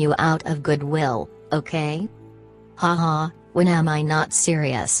reminding you out of goodwill, okay? Haha, when am I not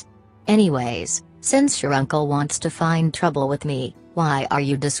serious? Anyways, since your uncle wants to find trouble with me, why are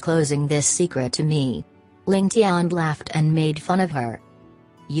you disclosing this secret to me?" Ling Tian laughed and made fun of her.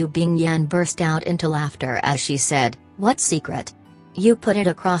 Yu Bingyan burst out into laughter as she said, "What secret? You put it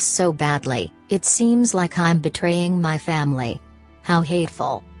across so badly, it seems like I'm betraying my family. How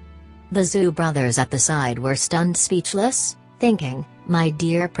hateful." The Zhu brothers at the side were stunned speechless, thinking, "My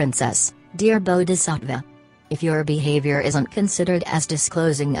dear princess, dear Bodhisattva. If your behavior isn't considered as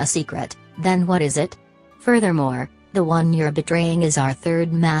disclosing a secret, then what is it? Furthermore, the one you're betraying is our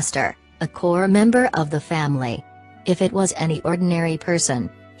third master, a core member of the family. If it was any ordinary person,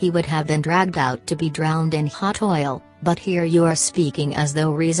 he would have been dragged out to be drowned in hot oil, but here you are speaking as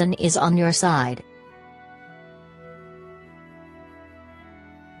though reason is on your side.